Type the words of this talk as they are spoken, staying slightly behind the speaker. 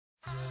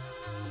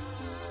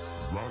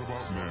Right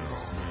about now,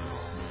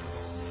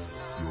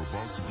 you're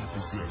about to be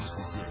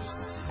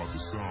possessed by the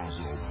sounds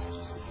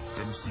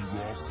of MC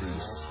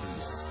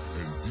Rawface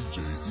and DJ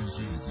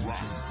Easy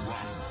Rock.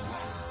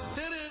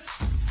 Hit it!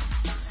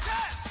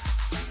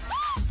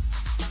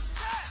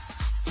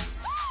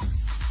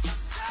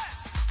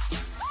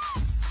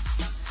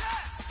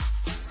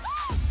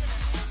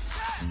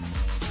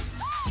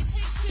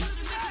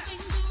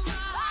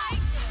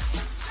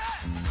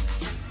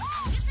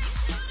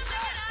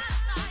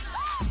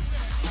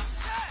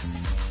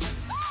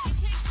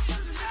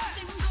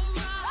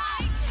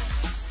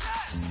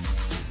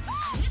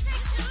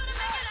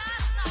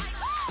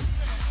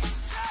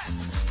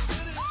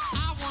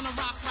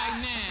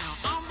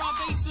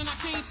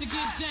 To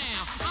get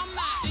down, I'm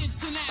not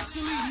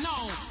internationally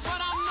known,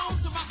 but I'm known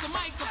to rock the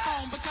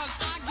microphone because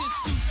I get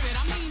stupid,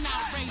 I mean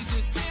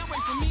outrageous. Stay away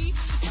from me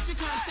if you're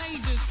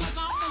contagious, cause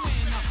I'm a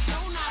winner,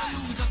 no not a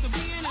loser. To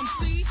be an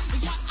MC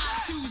is what I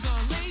choose.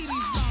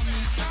 Ladies love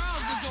me,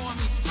 girls adore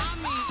me, I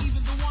mean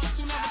even the ones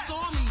who never saw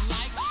me,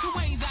 like the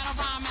way that I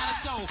rhyme at a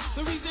show.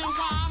 The reason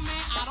why,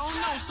 man, I don't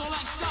know, so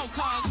let's go,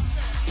 cause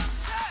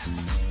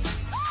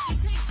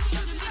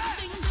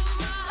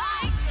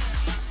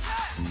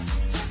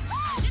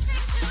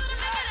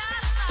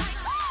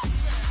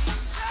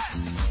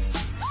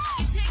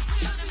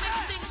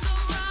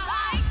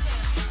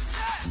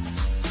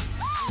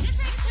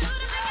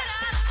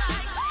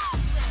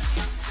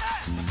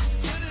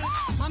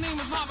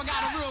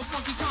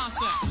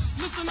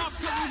listen up,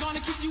 cause I'm gonna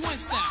keep you in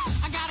step.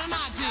 I got an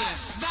idea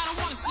that I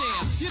wanna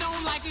share. You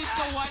don't like it,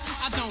 so what?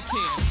 I don't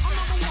care. I'm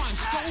number one,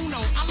 the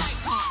uno, I like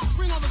pump.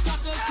 Bring all the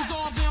suckers, cause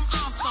all of them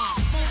I'll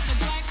stomp. Won't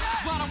neglect,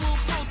 but I will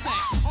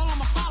protect all of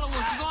my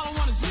followers, cause all I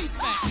want is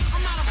respect.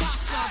 I'm not a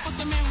boxer, but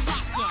the man who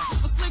rocks ya.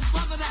 A slick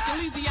brother that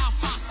can easy out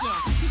fox ya.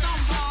 Cause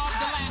I'm Bob,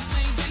 the last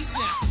name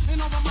Basis. And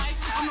over mic,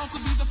 I'm known to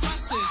be the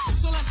freshest.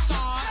 So let's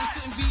start, it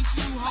shouldn't be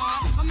too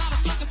hard. I'm not a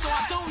sucker, so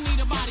I don't need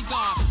a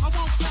bodyguard. I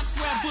won't flex,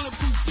 wear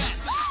bulletproof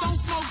vests. Don't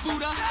smoke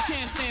Buddha,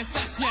 can't stand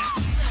sex, yes.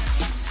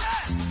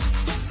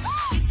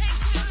 It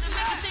takes two to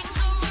make a thing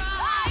go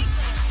right.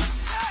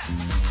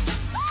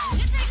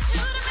 It takes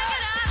two to make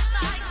it out of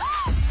sight.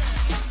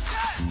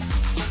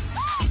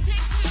 It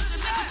takes two to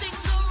make a thing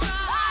go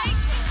right.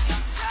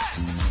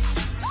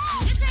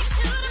 It takes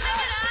two to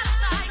make it out of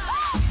sight.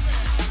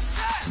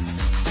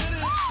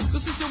 The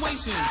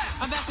situation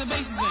that the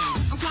bass is in,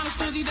 I'm kinda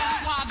stingy,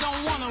 that's why I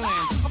don't wanna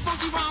win. A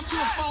funky rhyme to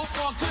a foe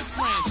or a good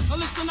friend.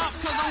 Listen up,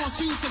 cause I want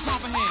you to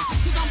comprehend.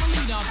 Cause I'm the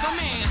leader, the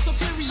man,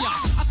 superior.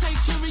 I take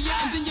curia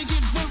and then you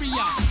get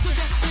wearier. So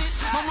just sit,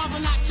 my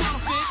mother not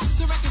counterfeit.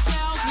 The record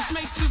sells, which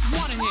makes this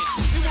one a hit.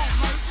 It won't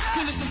hurt to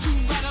listen to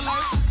Red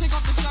Alert. Take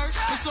off the shirt,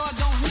 make sure I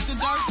don't hit the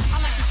dirt. I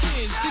like the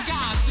kids, the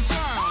guys, the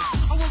girls.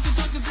 I want the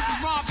junk, cause this is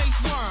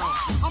raw-based world.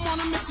 I'm on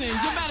a mission,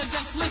 you better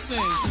just listen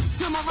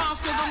to my rhymes,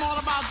 cause I'm all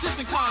about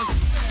dissing, cause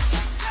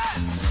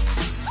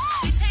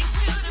it takes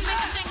two to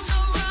make a thing go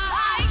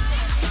right.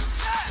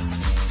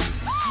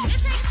 It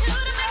takes two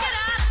to make it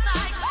out of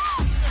sight.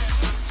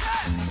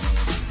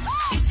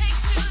 It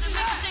takes two to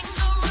make a thing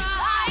go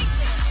right.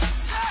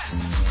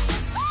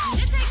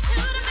 It takes two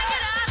to make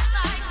it out of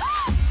sight.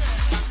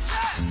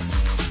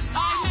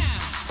 Alright now,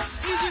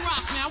 easy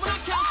rock now. When I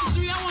count to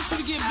three, I want you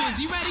to get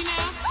busy. Ready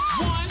now?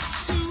 1,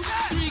 2,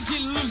 3,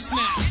 get loose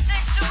now. It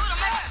takes two to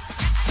make it.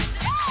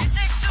 It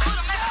takes two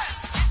to make it.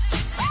 It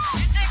takes two.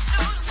 It takes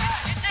two. It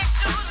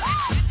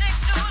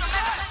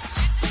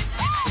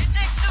takes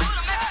two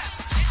to make it.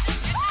 It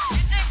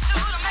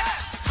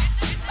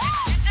takes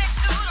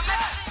two to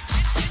make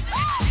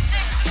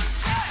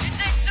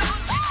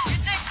it.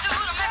 It takes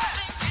two to make it. It takes two to make it. It takes two.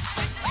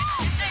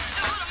 It takes two to make it. It takes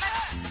two to make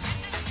it.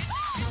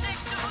 It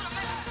takes two to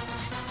make it.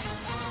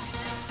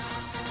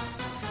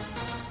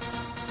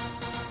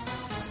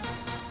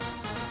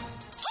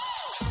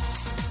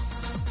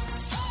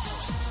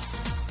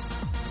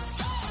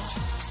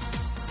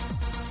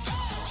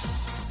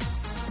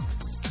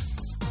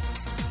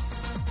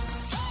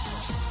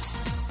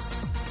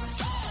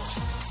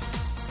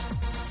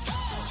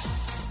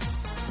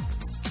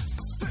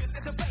 First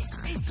at the bass,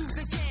 into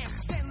the jam,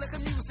 then let the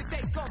music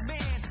take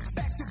command.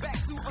 Back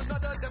to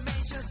another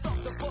dimension. Stop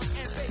the bus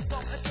and face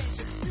off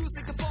attention.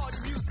 Music to party,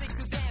 music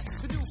to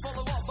dance. The new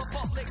follow up of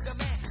public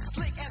demand.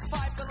 Slick as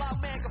pipe, the loud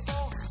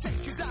megaphone.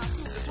 Take you down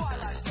to the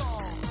twilight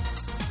zone.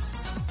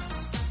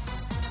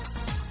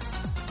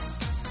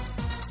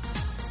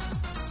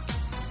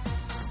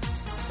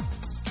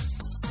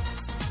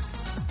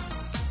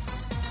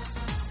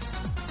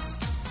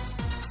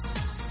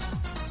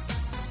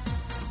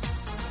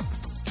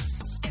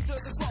 Enter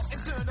the club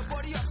and turn the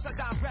body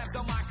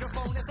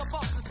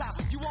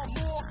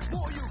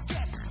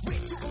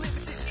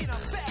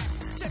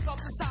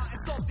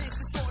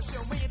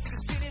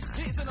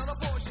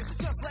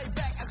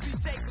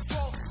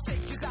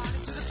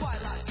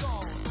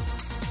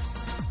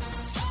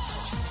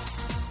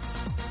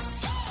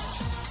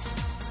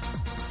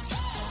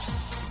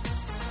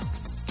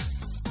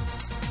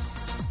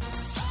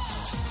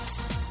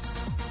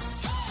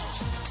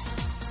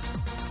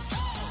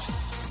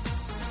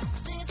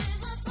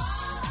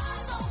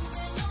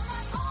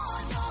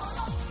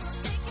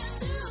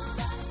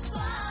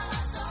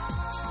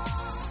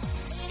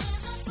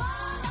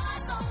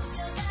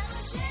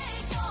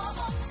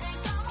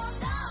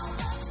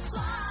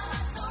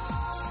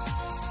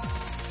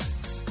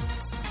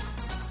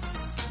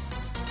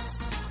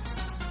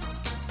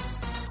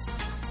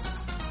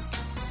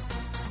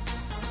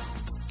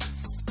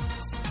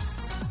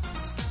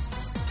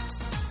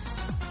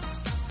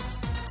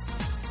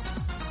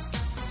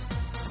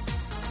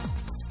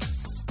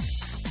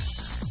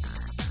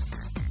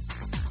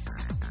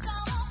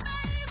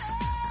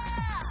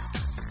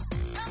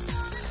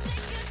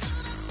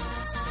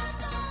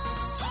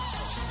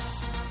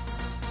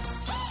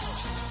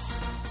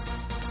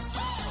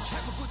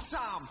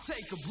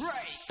take a break.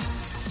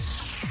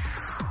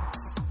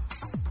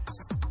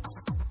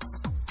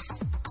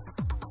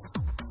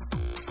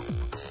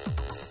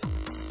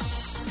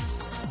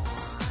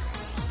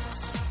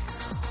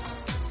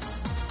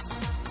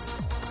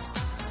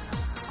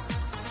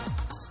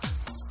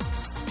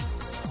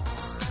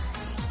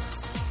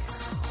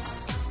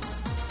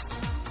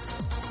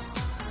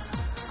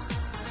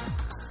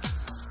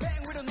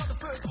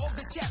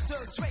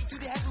 Straight to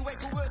the heavyweight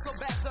for worse or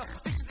better.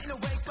 Bitches in a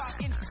wake bar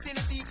in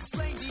vicinity.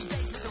 Slaying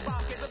DJs with the raw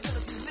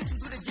capability. Listen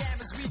to the jam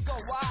as we go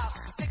wild.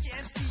 Check your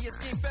MC as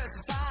being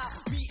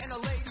versatile. Me and a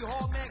lady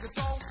hall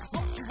megatone.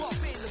 Rock you up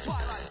in the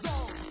twilight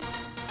zone.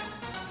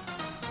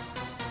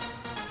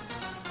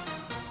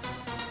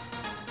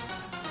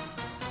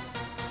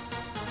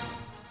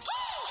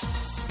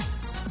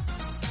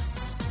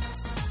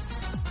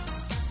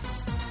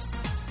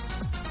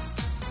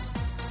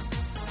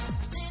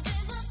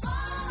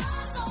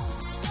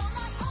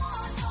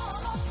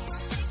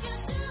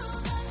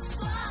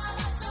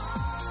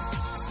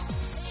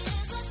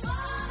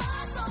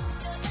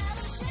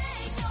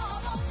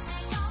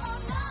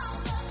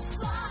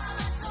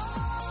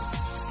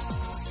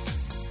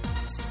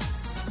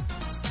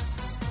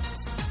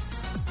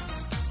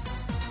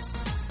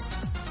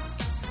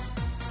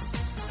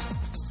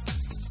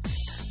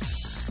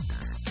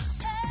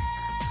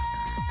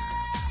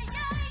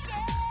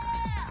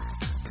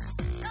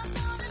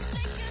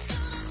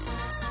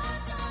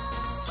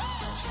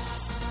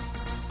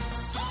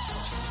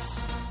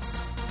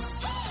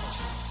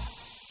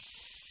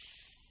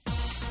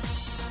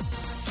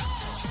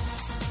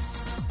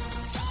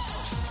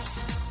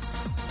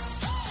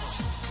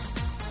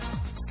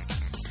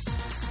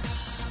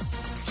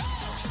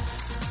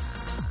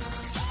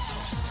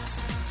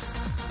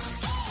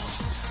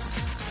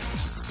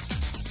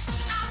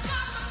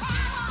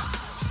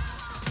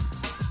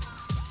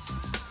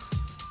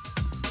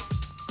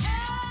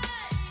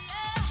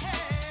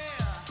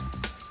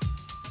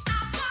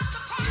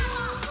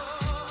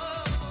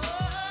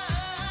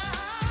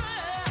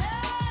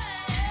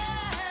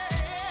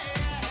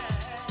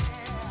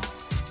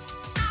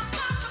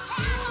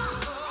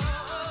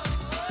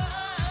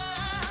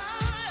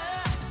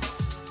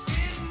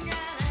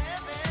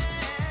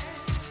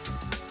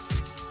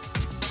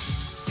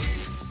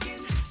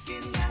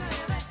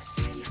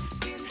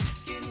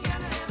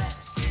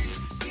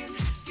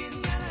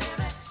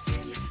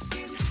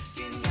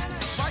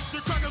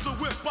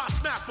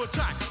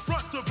 Attack,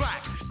 front to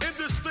back, in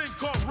this thing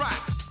called rap.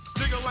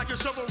 Nigga like a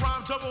shovel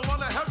rhyme double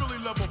on a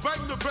heavily level. Bang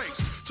the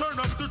bass, turn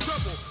up the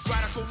treble.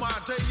 Radical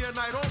mind day and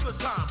night all the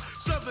time.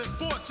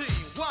 714,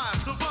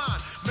 wise, divine.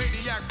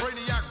 Maniac,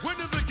 brainiac,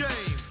 winning the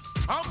game.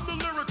 I'm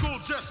the lyrical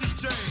Jesse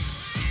James.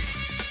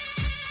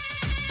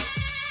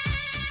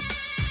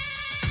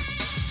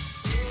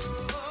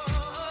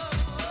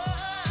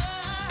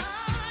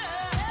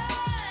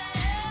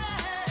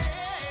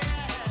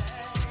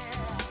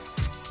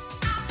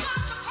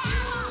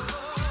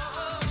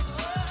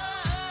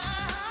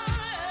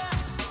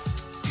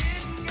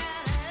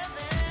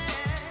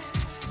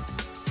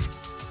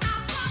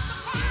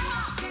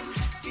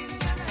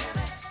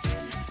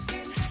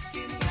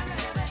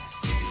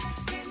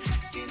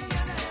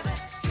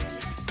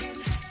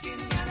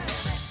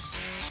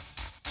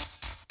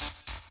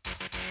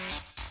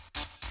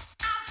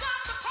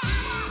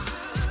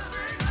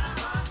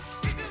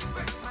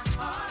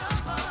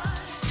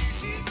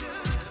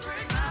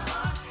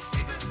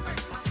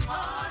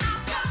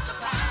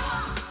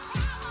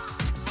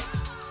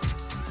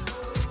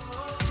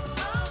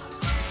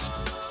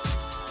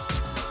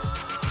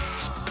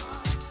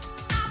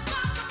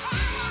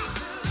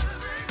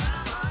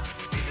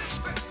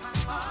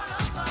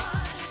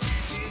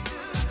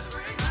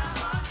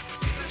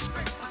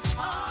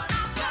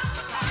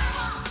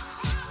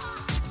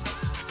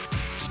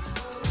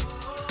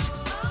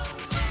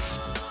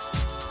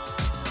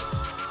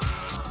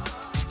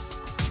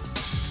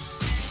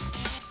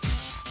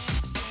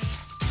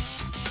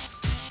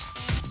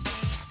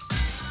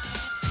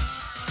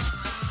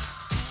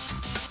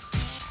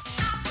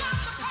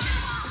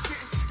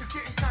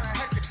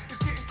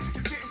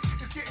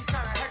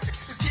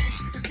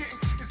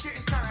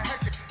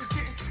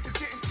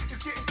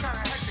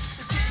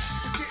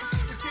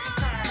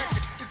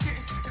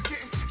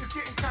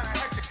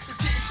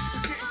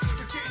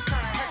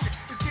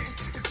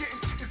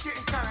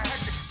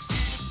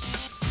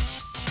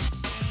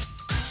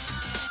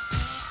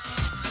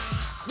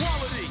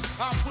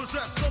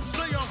 Some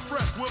say I'm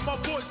fresh when my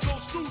voice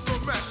goes through the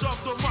mesh of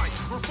the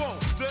microphone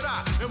that I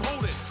am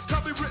holding.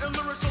 Copywritten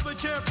lyrics so they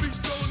can't be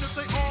stolen if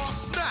they all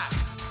snap.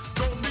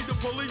 Don't need the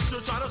police to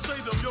try to say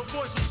them, your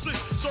voice will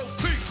sing. So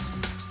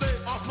peace, stay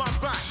off my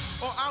back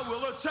or I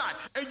will attack,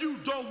 and you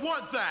don't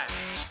want that.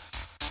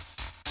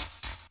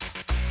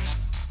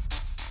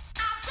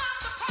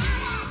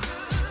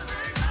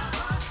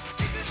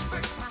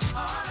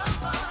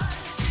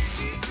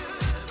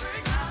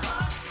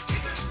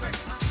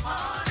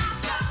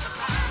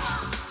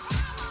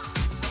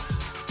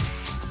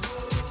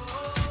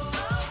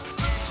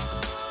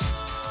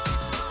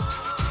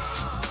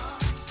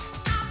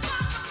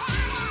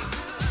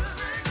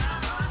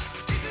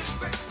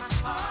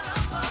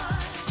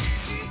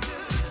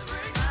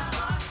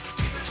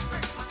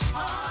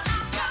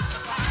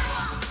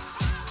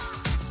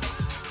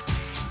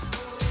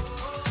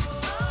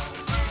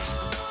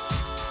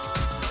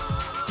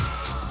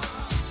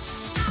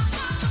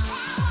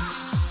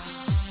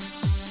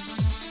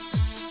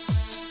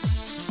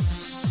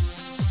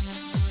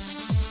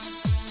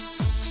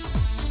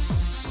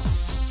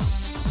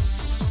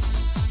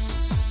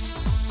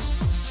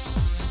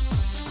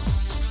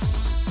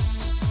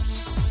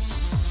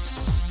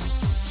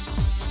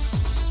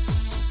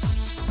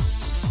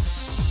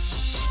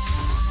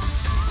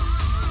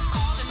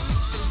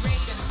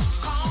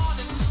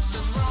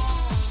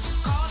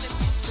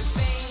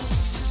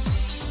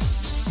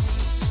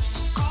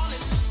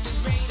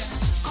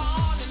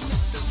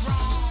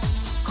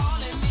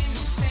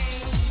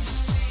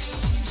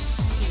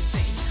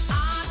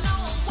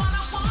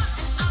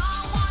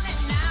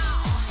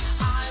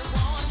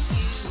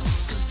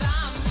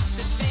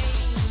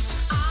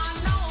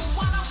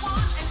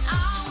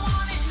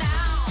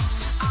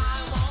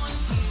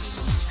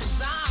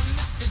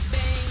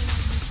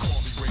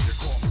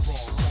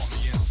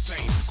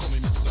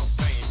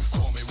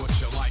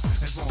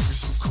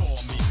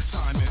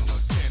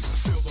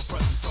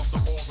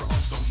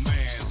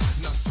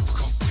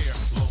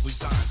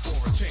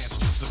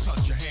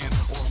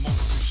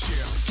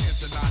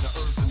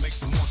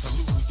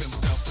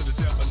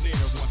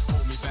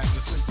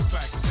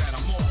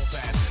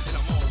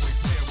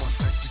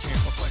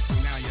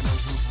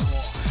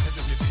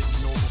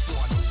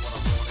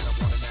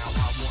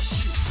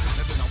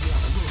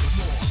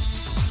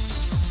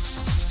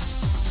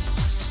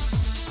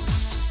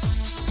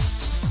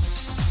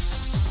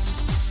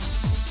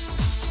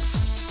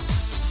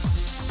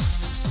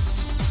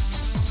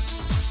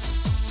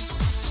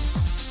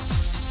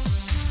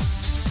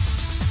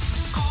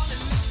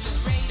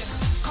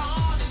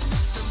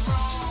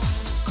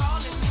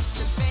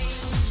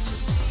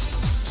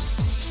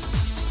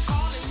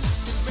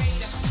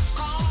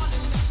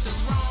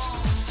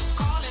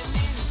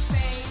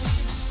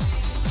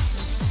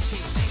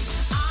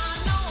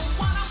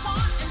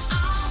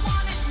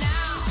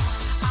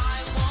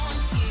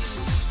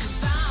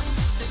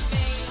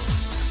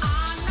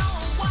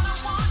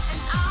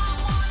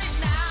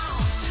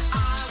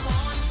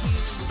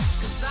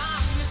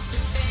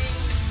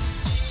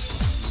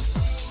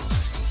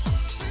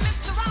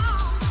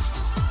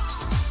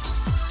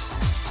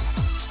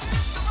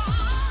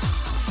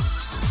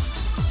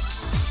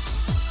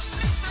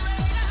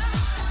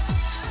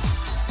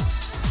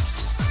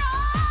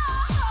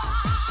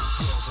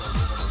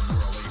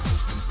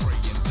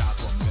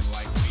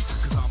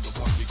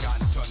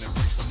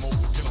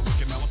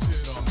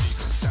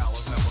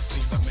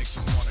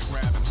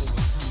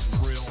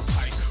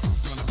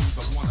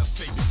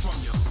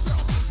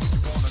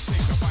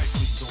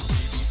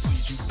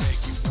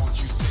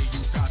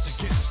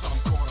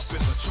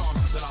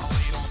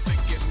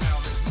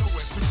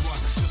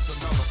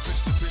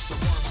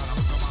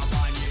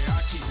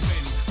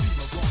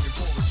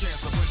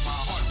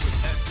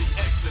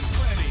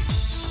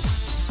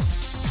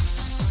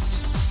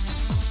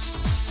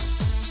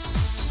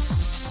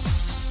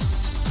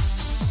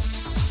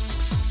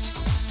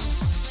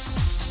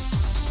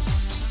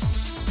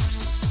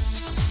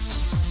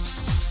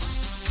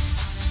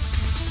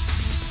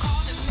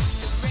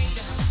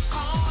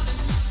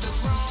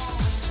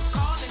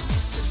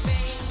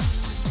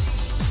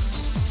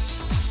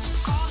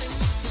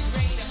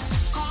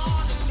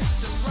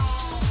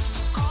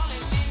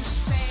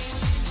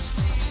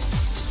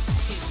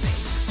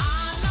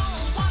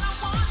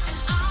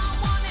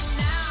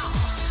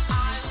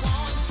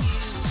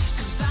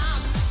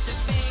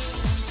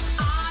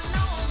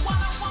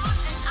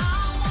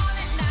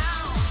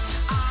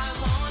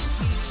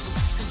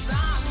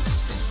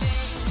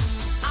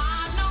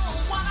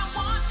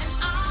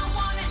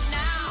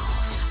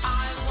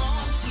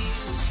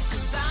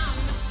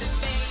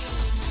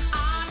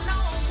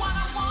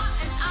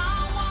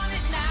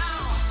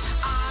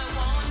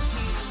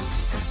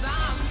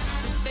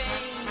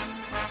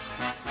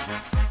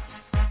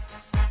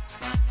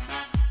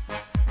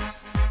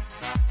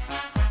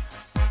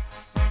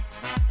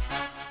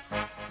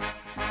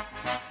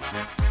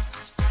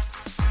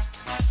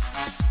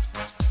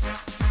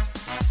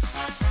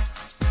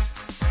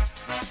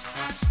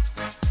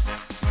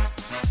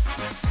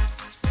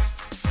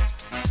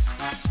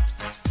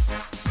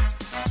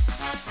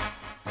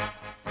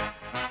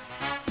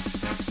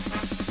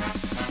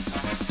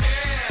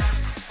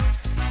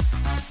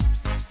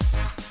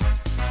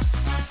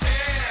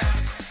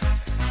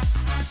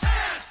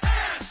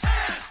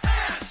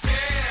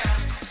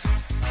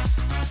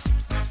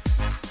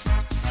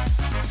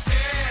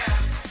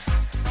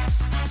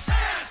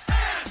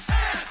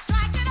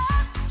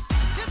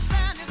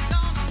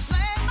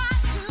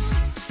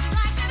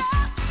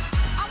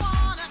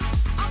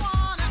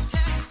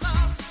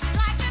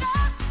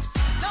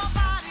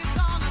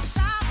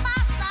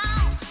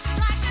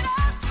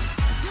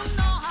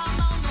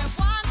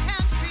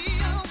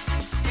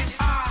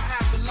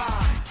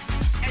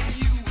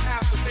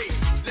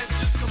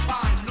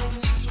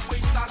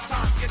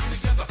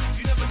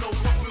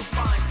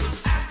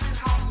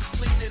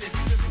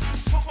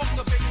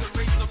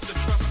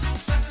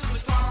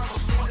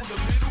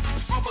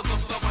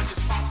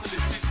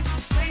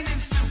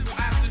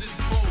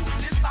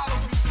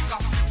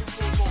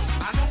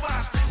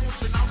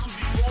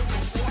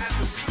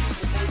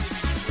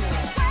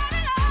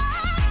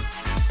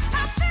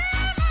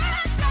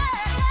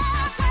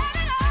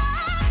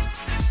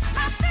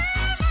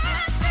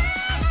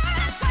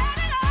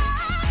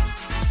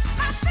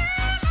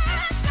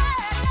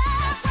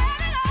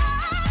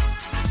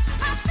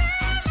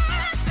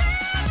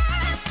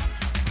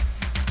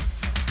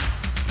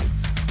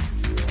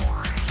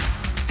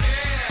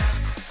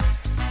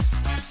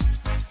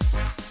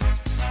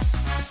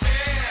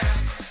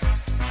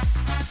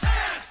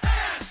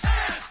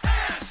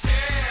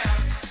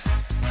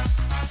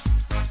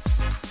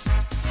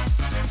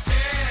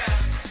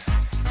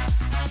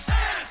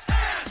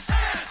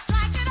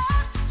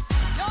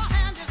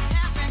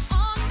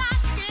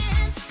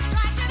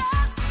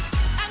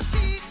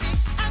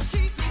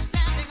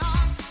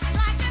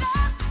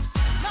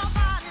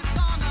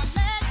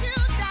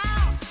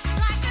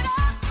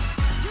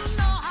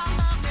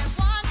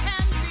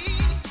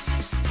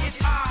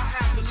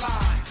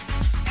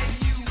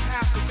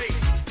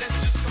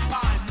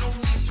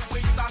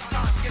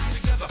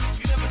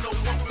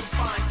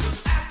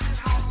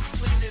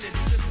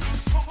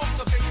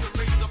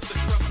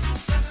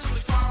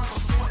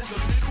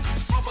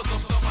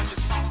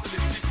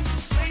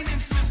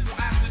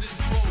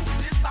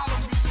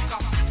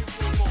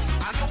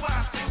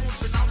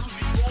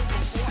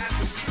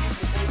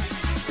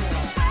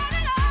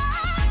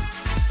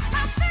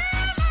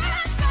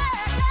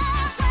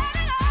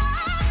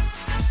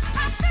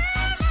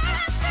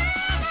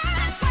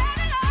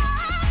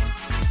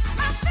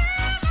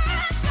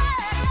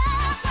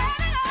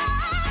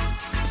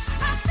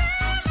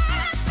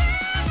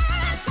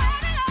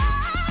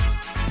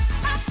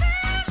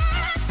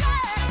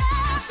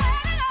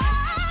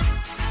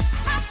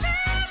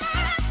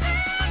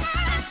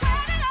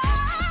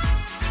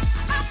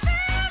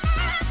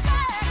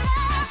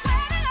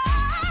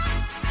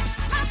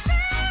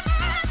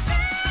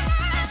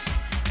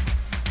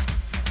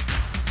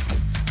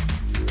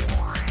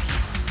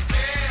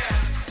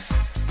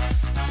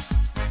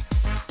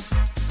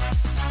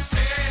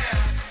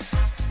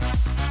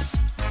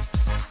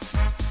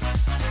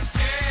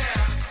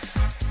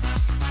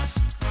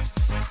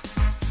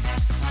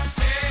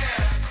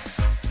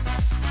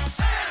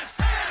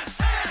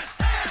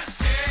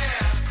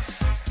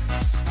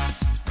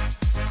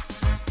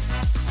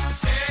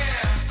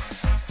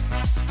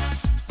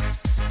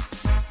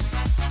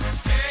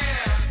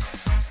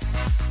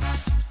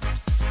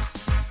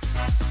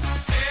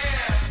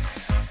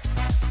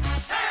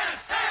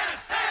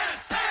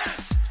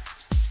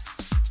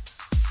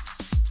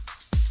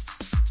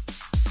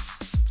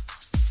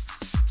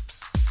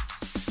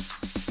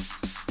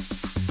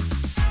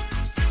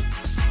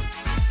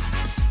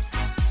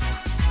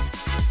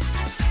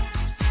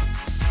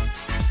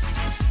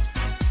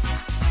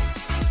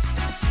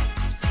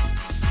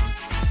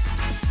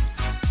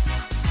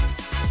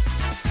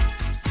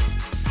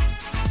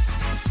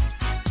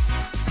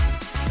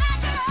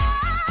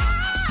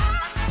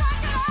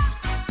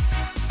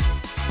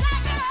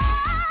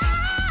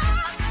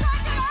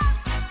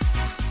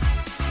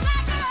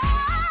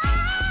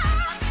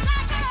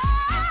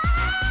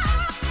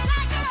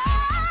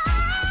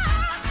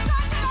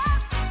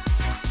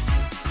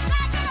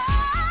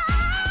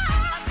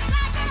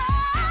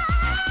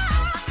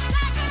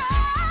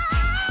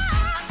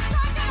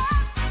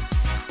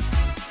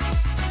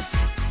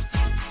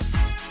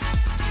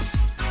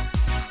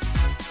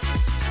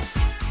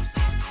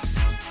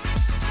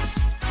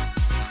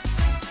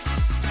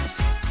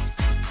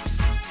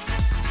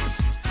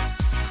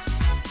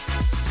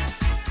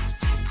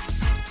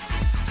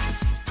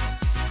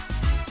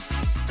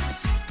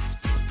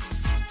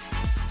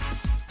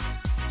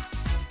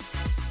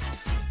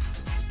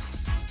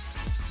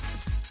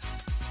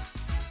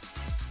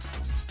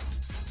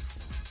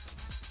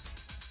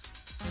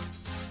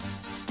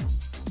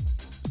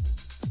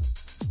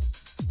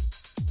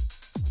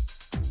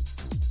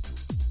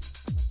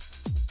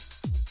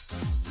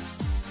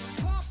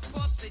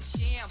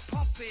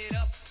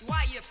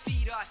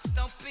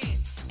 jumping,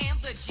 and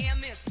the jam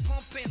is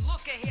pumping.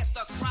 Look ahead,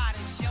 the crowd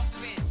is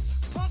jumping.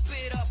 Pump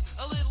it up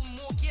a little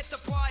more, get the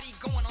party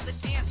going on the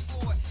dance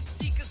floor.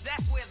 See, 'cause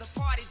that's where the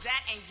party's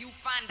at, and you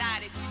find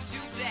out if you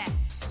do that.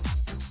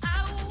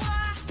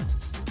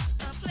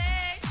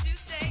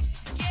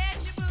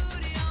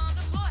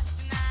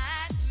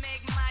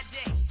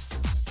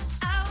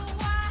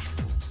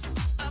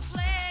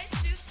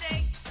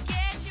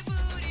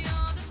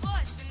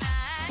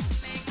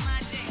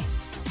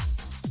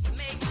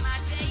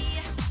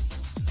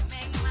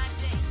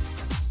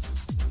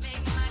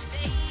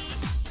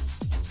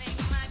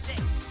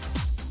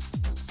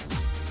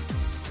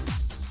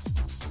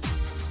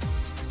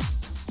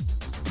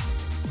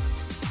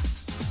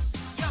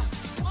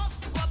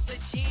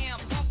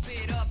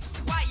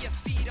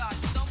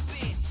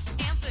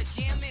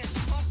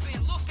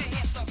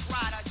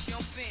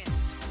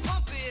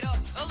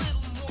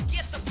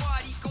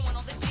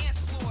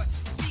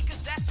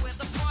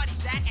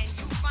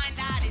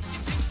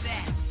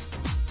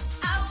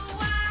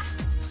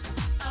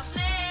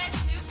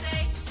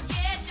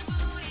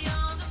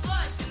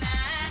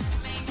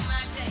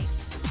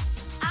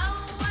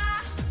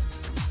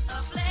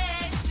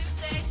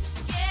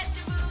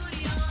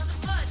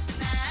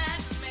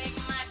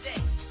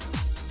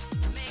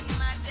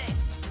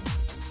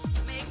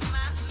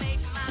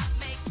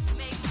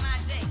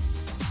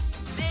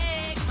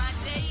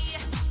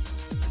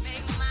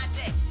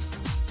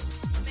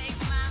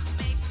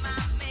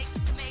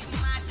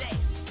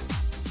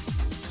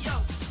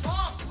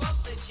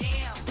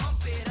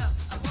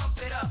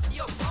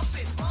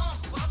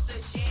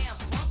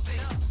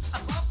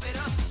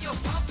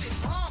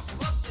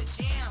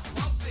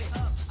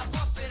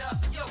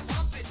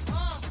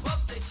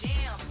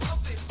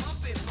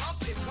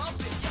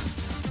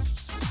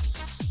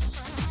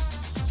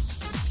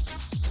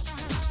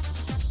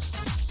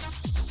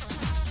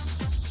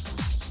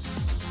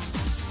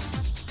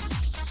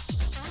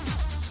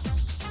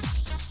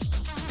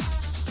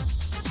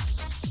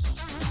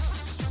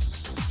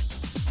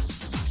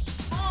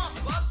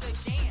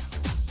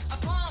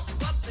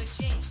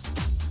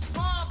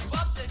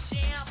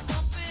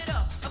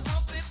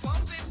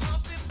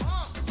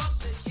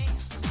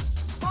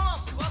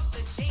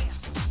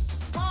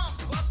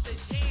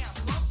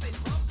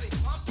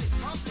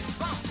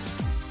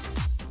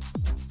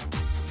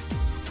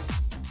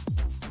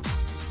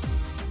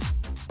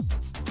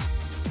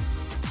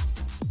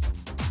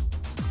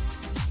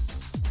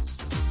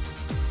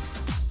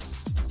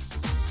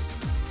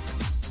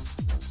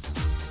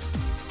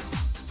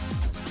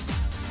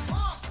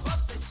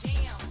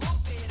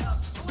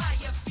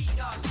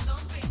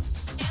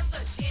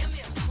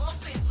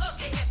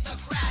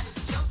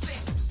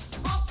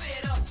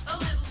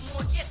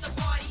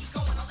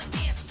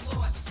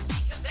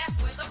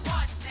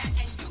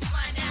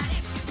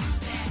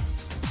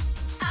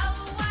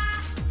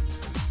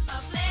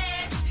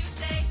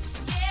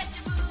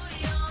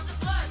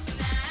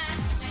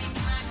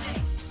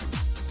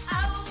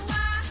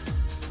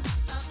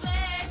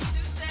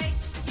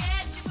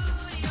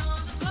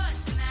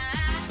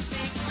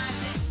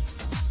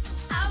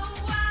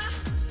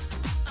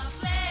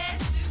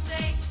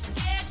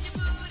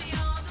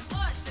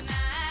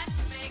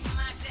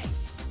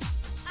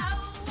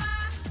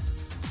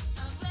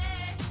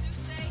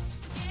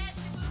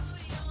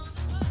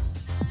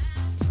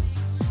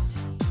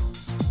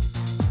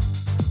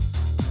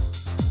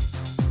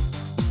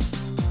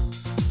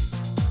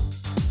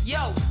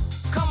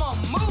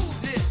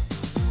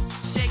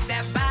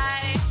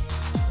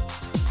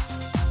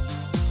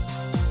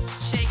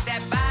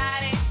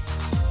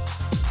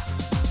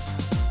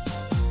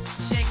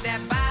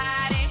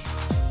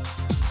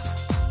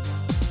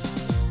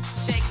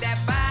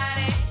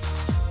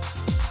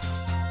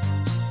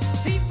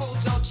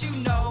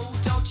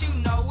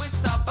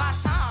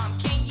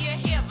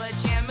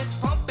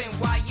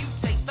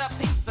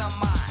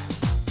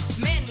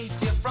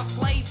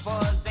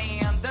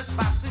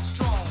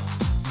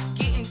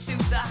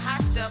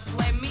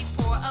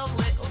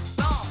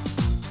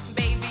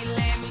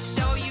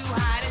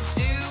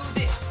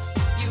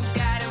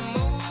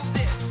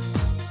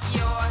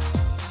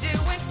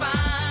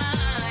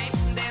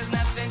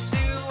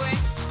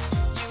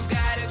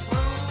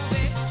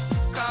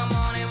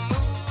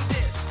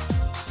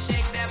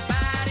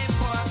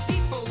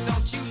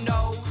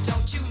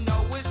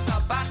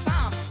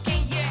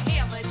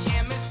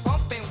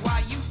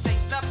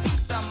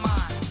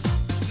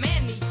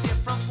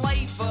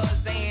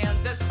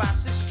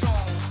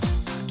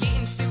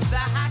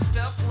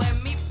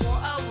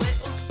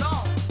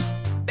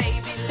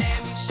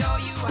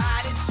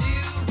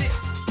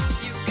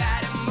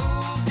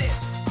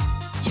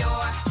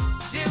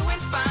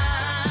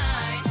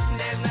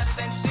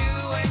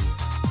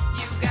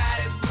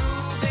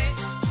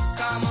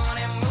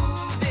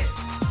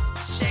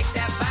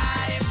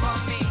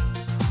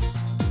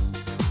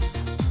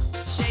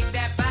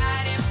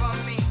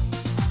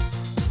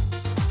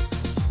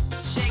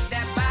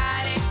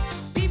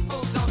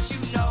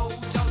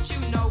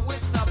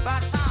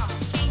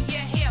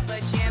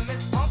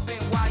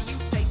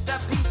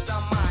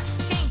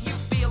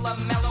 a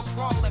mellow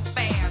crawling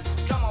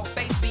fast. Drum on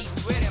bass beat,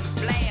 rhythm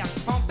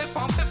blast. Pump it,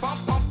 pump it,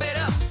 pump it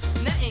up.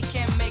 Nothing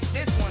can make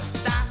this one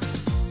stop.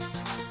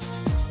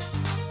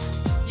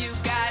 You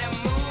gotta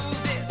move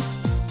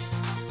this.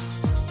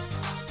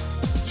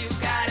 You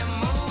gotta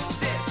move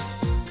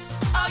this.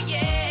 Oh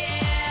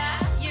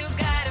yeah, you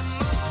gotta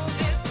move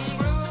this and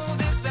groove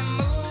this and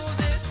move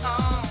this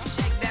on.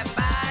 Shake that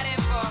body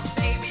for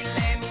baby,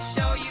 let me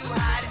show you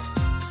how to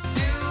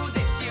do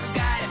this. You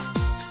gotta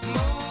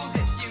move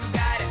this. You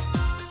gotta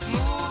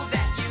move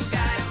that. You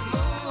gotta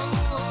move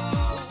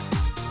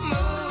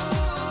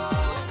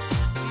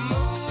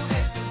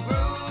this and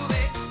groove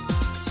it.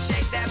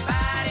 Shake that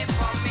body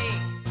for me.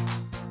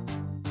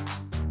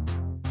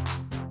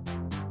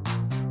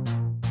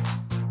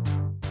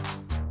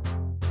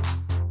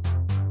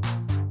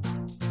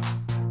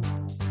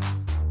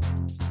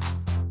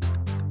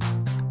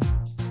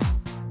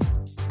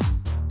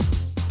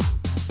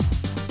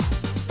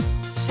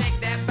 Shake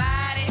that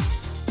body,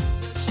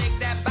 shake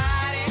that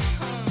body,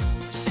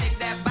 shake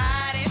that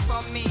body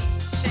for me.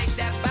 Shake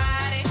that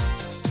body,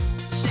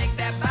 shake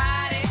that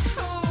body,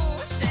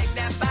 shake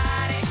that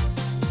body,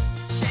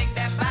 shake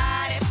that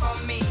body for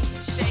me.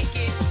 Shake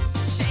it,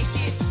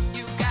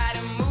 you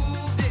gotta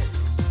move this.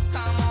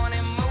 Come on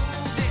and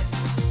move this.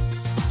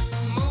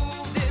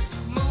 Move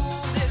this,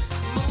 move this,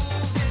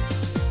 move this.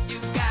 You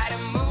gotta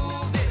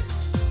move this.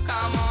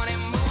 Come on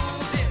and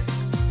move this.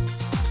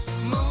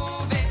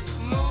 Move it,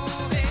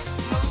 move it,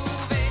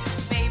 move it.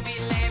 Baby,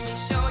 let me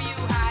show you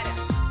how to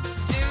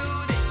do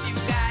this. You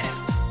gotta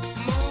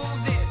move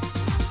this.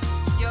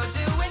 You're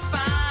doing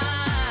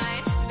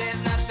fine.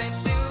 There's nothing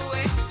to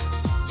it.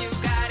 You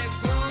gotta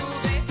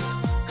groove it.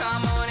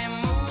 Come on and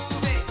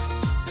move it.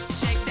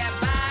 Shake that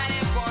body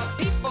for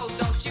people.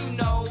 Don't you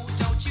know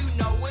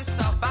it's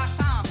about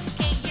time?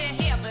 Can you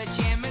hear the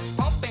jam is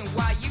pumping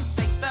while you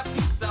taste a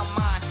piece of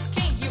mine?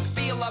 Can you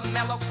feel a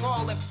mellow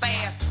crawling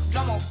fast?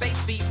 Drum on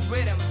bass beat,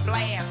 rhythm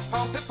blast.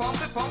 Pump it, pump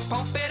it,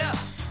 pump it up.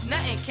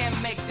 Nothing can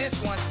make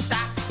this one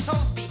stop.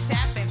 Toes be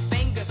tapping,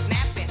 fingers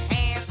snapping,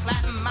 hands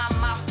clapping, my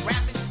mouth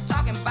rapping,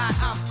 talking about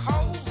I'm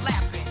cold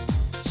lapping.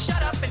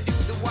 Shut up and do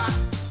the why.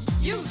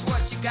 Use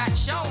what you got,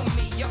 show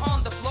me. You're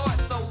on the floor,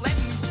 so let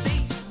me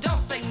see. Don't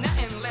say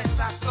nothing unless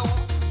I saw.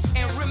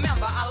 And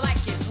remember, I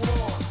like it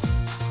raw.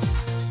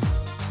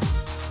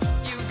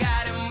 You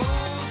gotta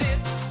move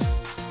this.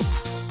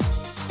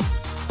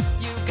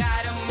 You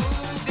gotta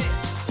move this.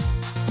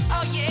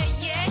 Oh yeah,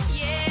 yeah,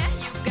 yeah.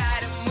 You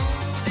gotta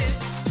move this.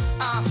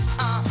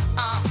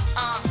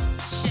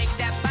 Shake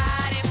that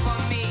body for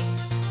me.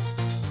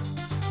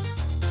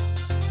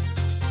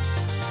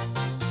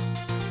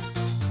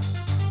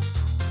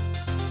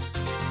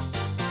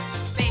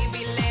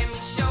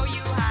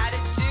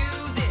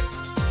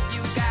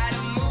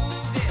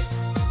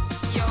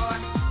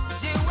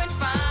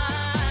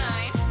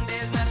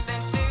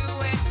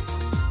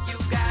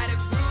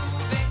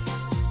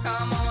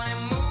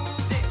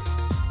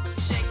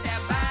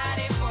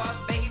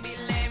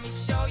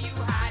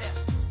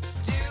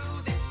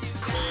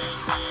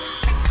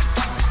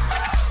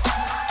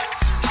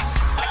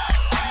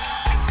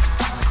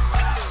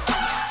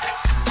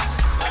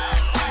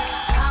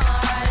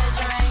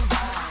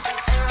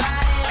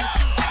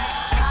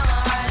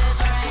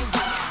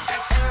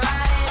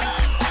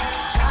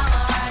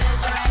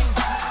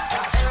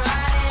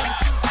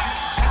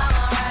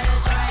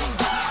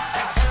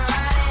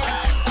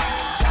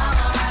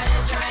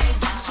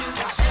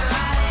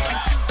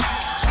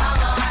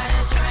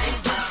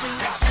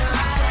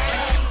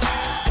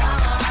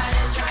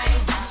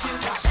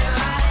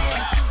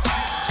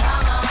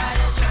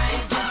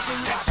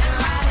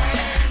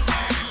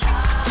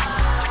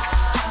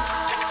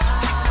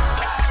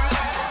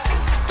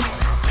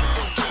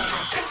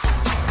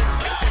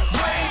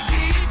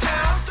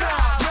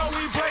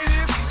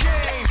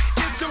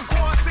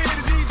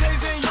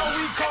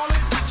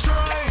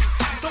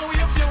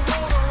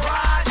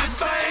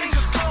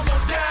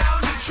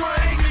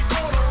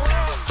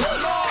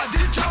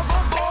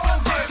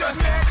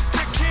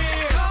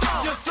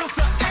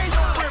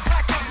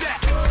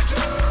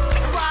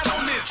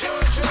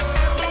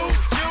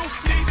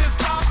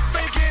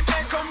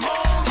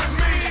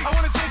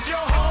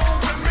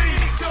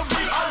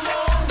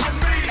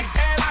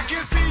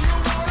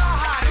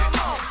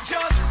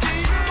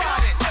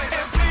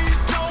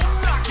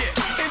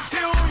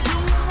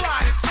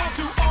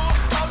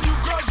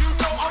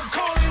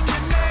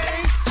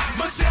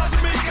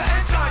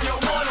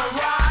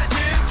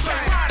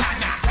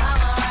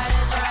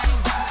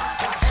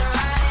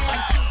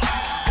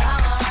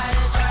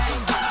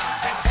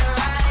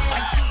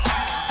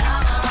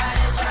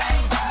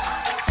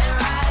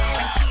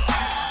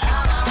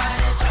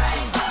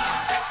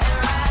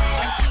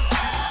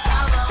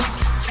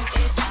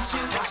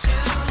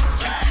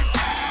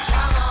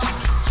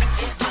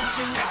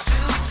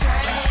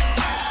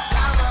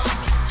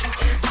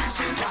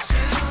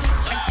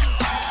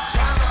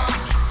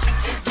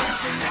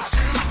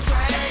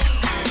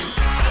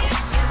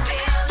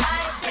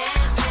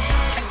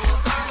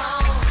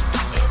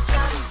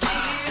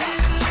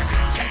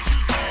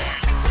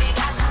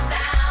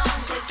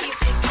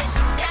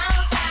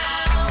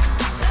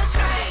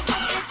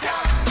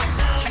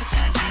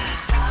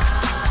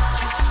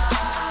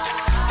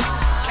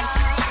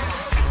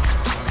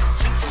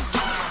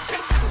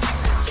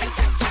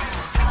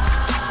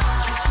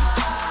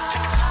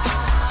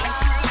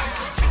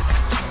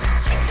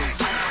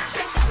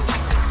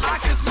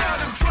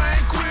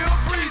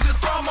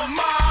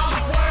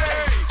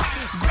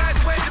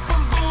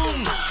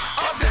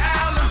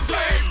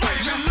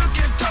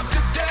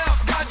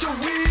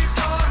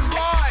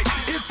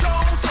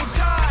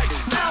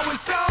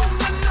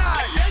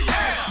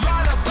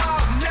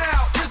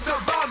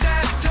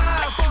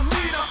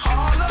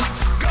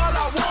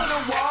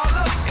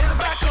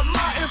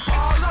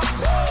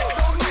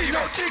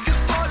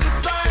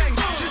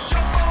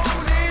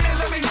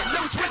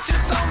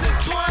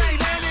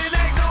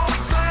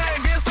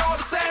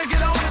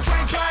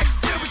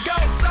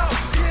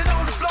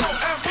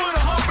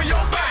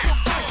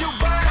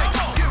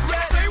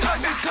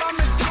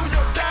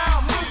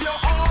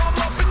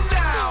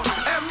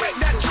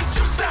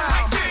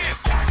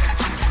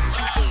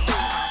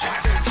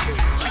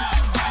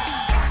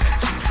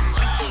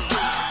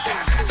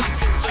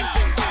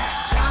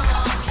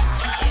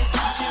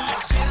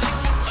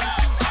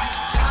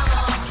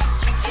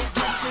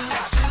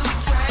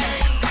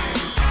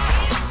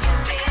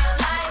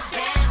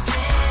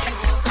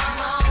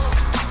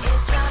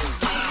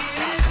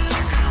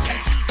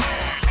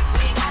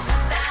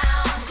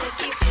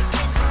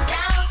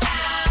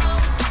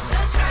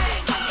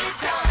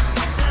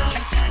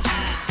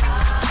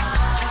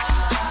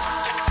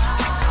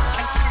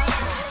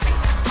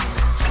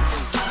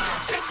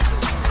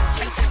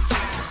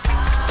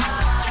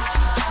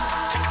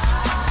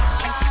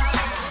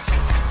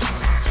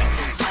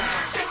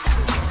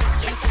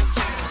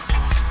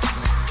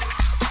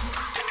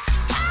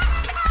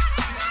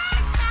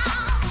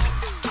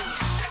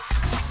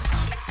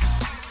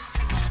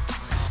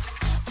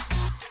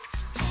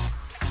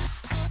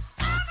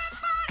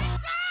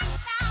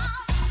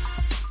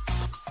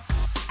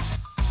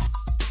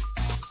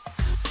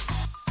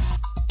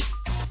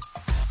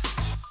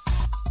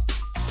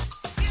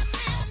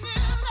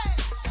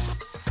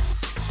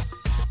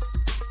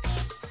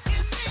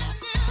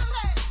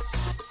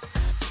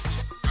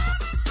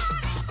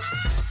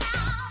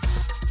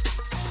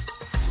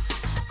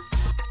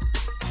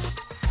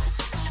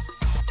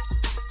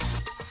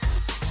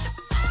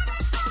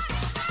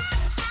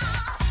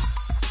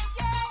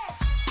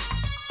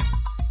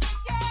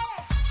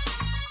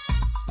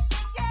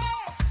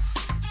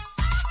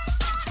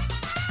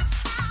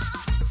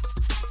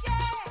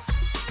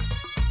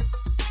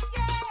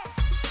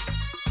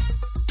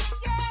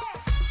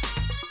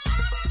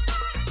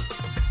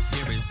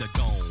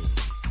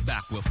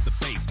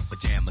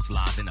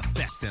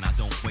 then I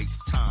don't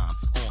waste time.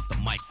 On the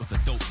mic with a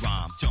dope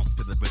rhyme. Jump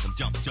to the rhythm,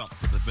 jump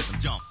to the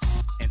rhythm, jump.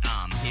 And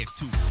I'm here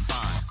to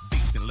combine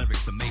beats and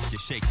lyrics to make you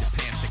shake your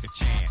pants, take a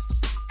chance.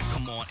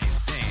 Come on and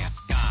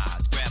dance,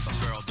 guys. Grab a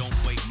girl, don't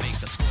wait, make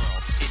a twirl.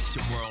 It's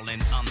your world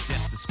and I'm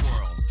just a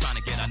squirrel. Trying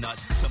to get a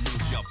nut to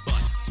move your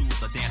butt to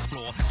the dance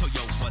floor. So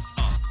yo, what's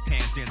up?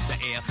 Hands in the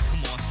air.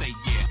 Come on, say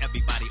yeah.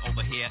 Everybody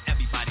over here,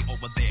 everybody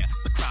over there.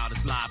 The crowd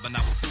is live and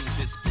I will do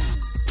this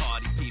groove.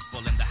 Party people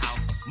in the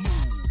house,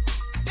 move.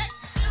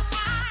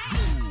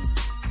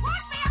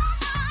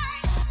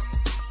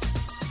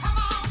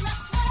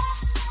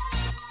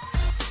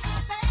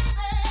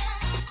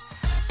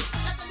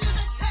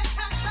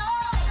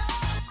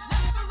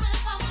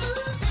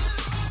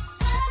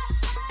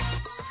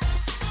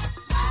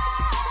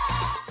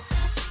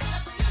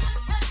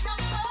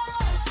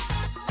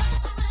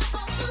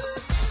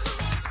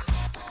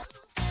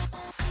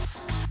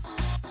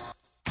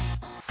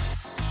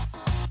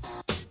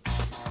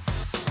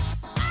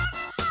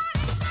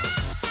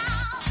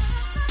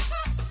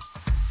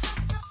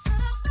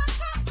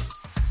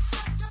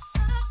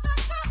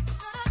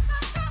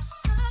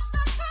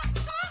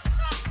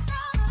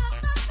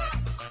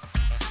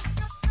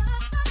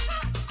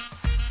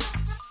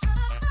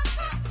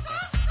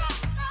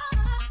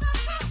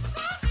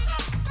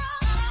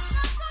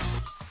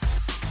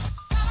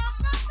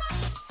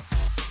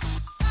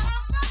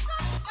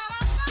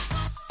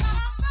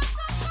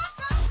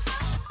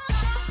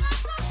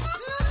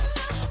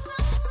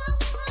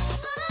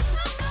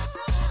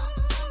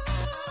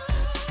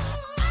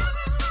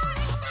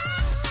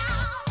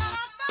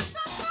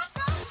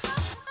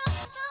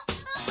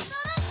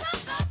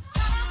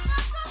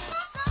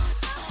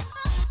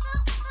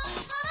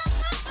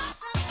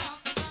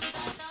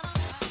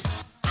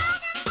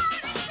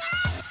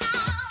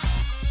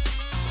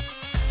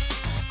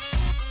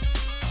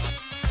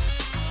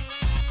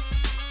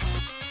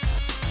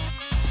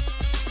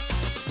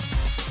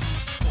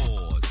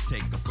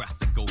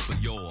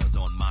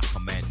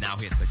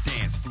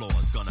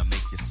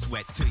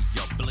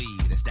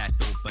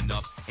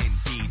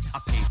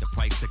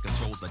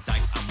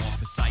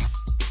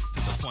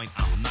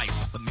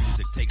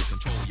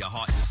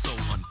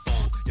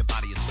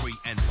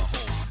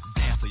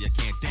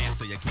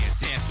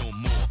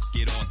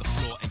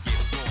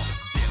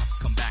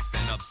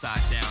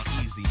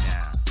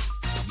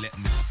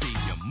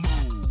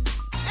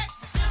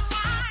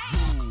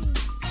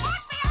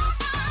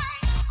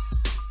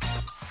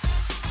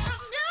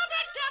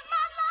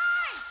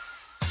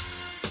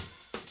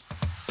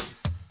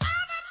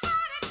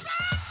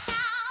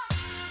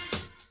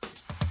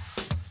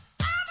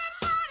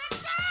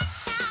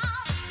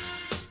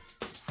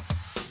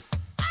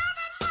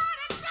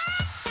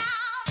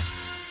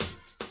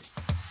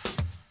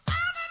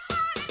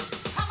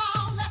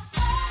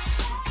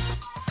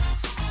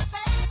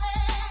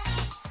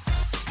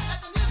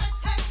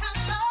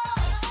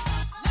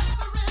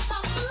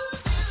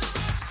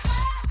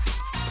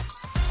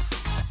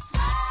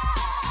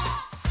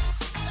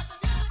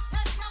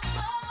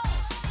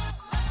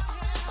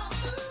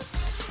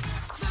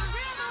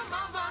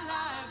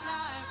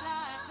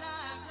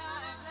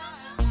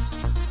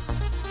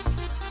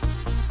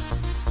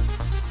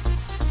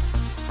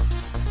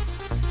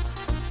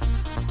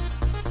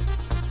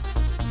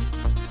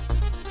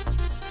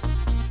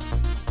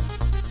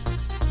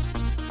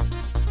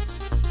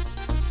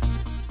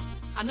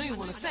 I know you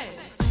wanna say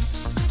it.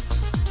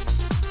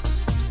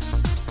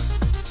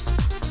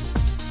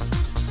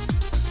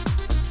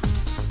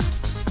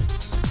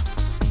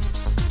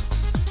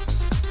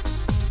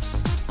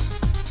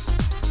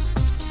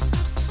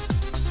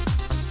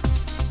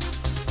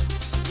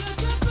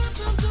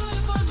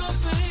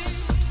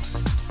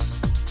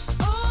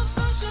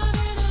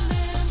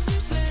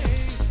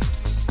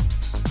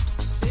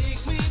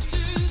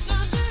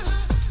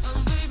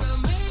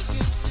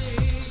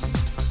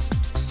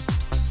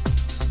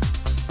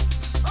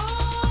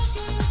 Oh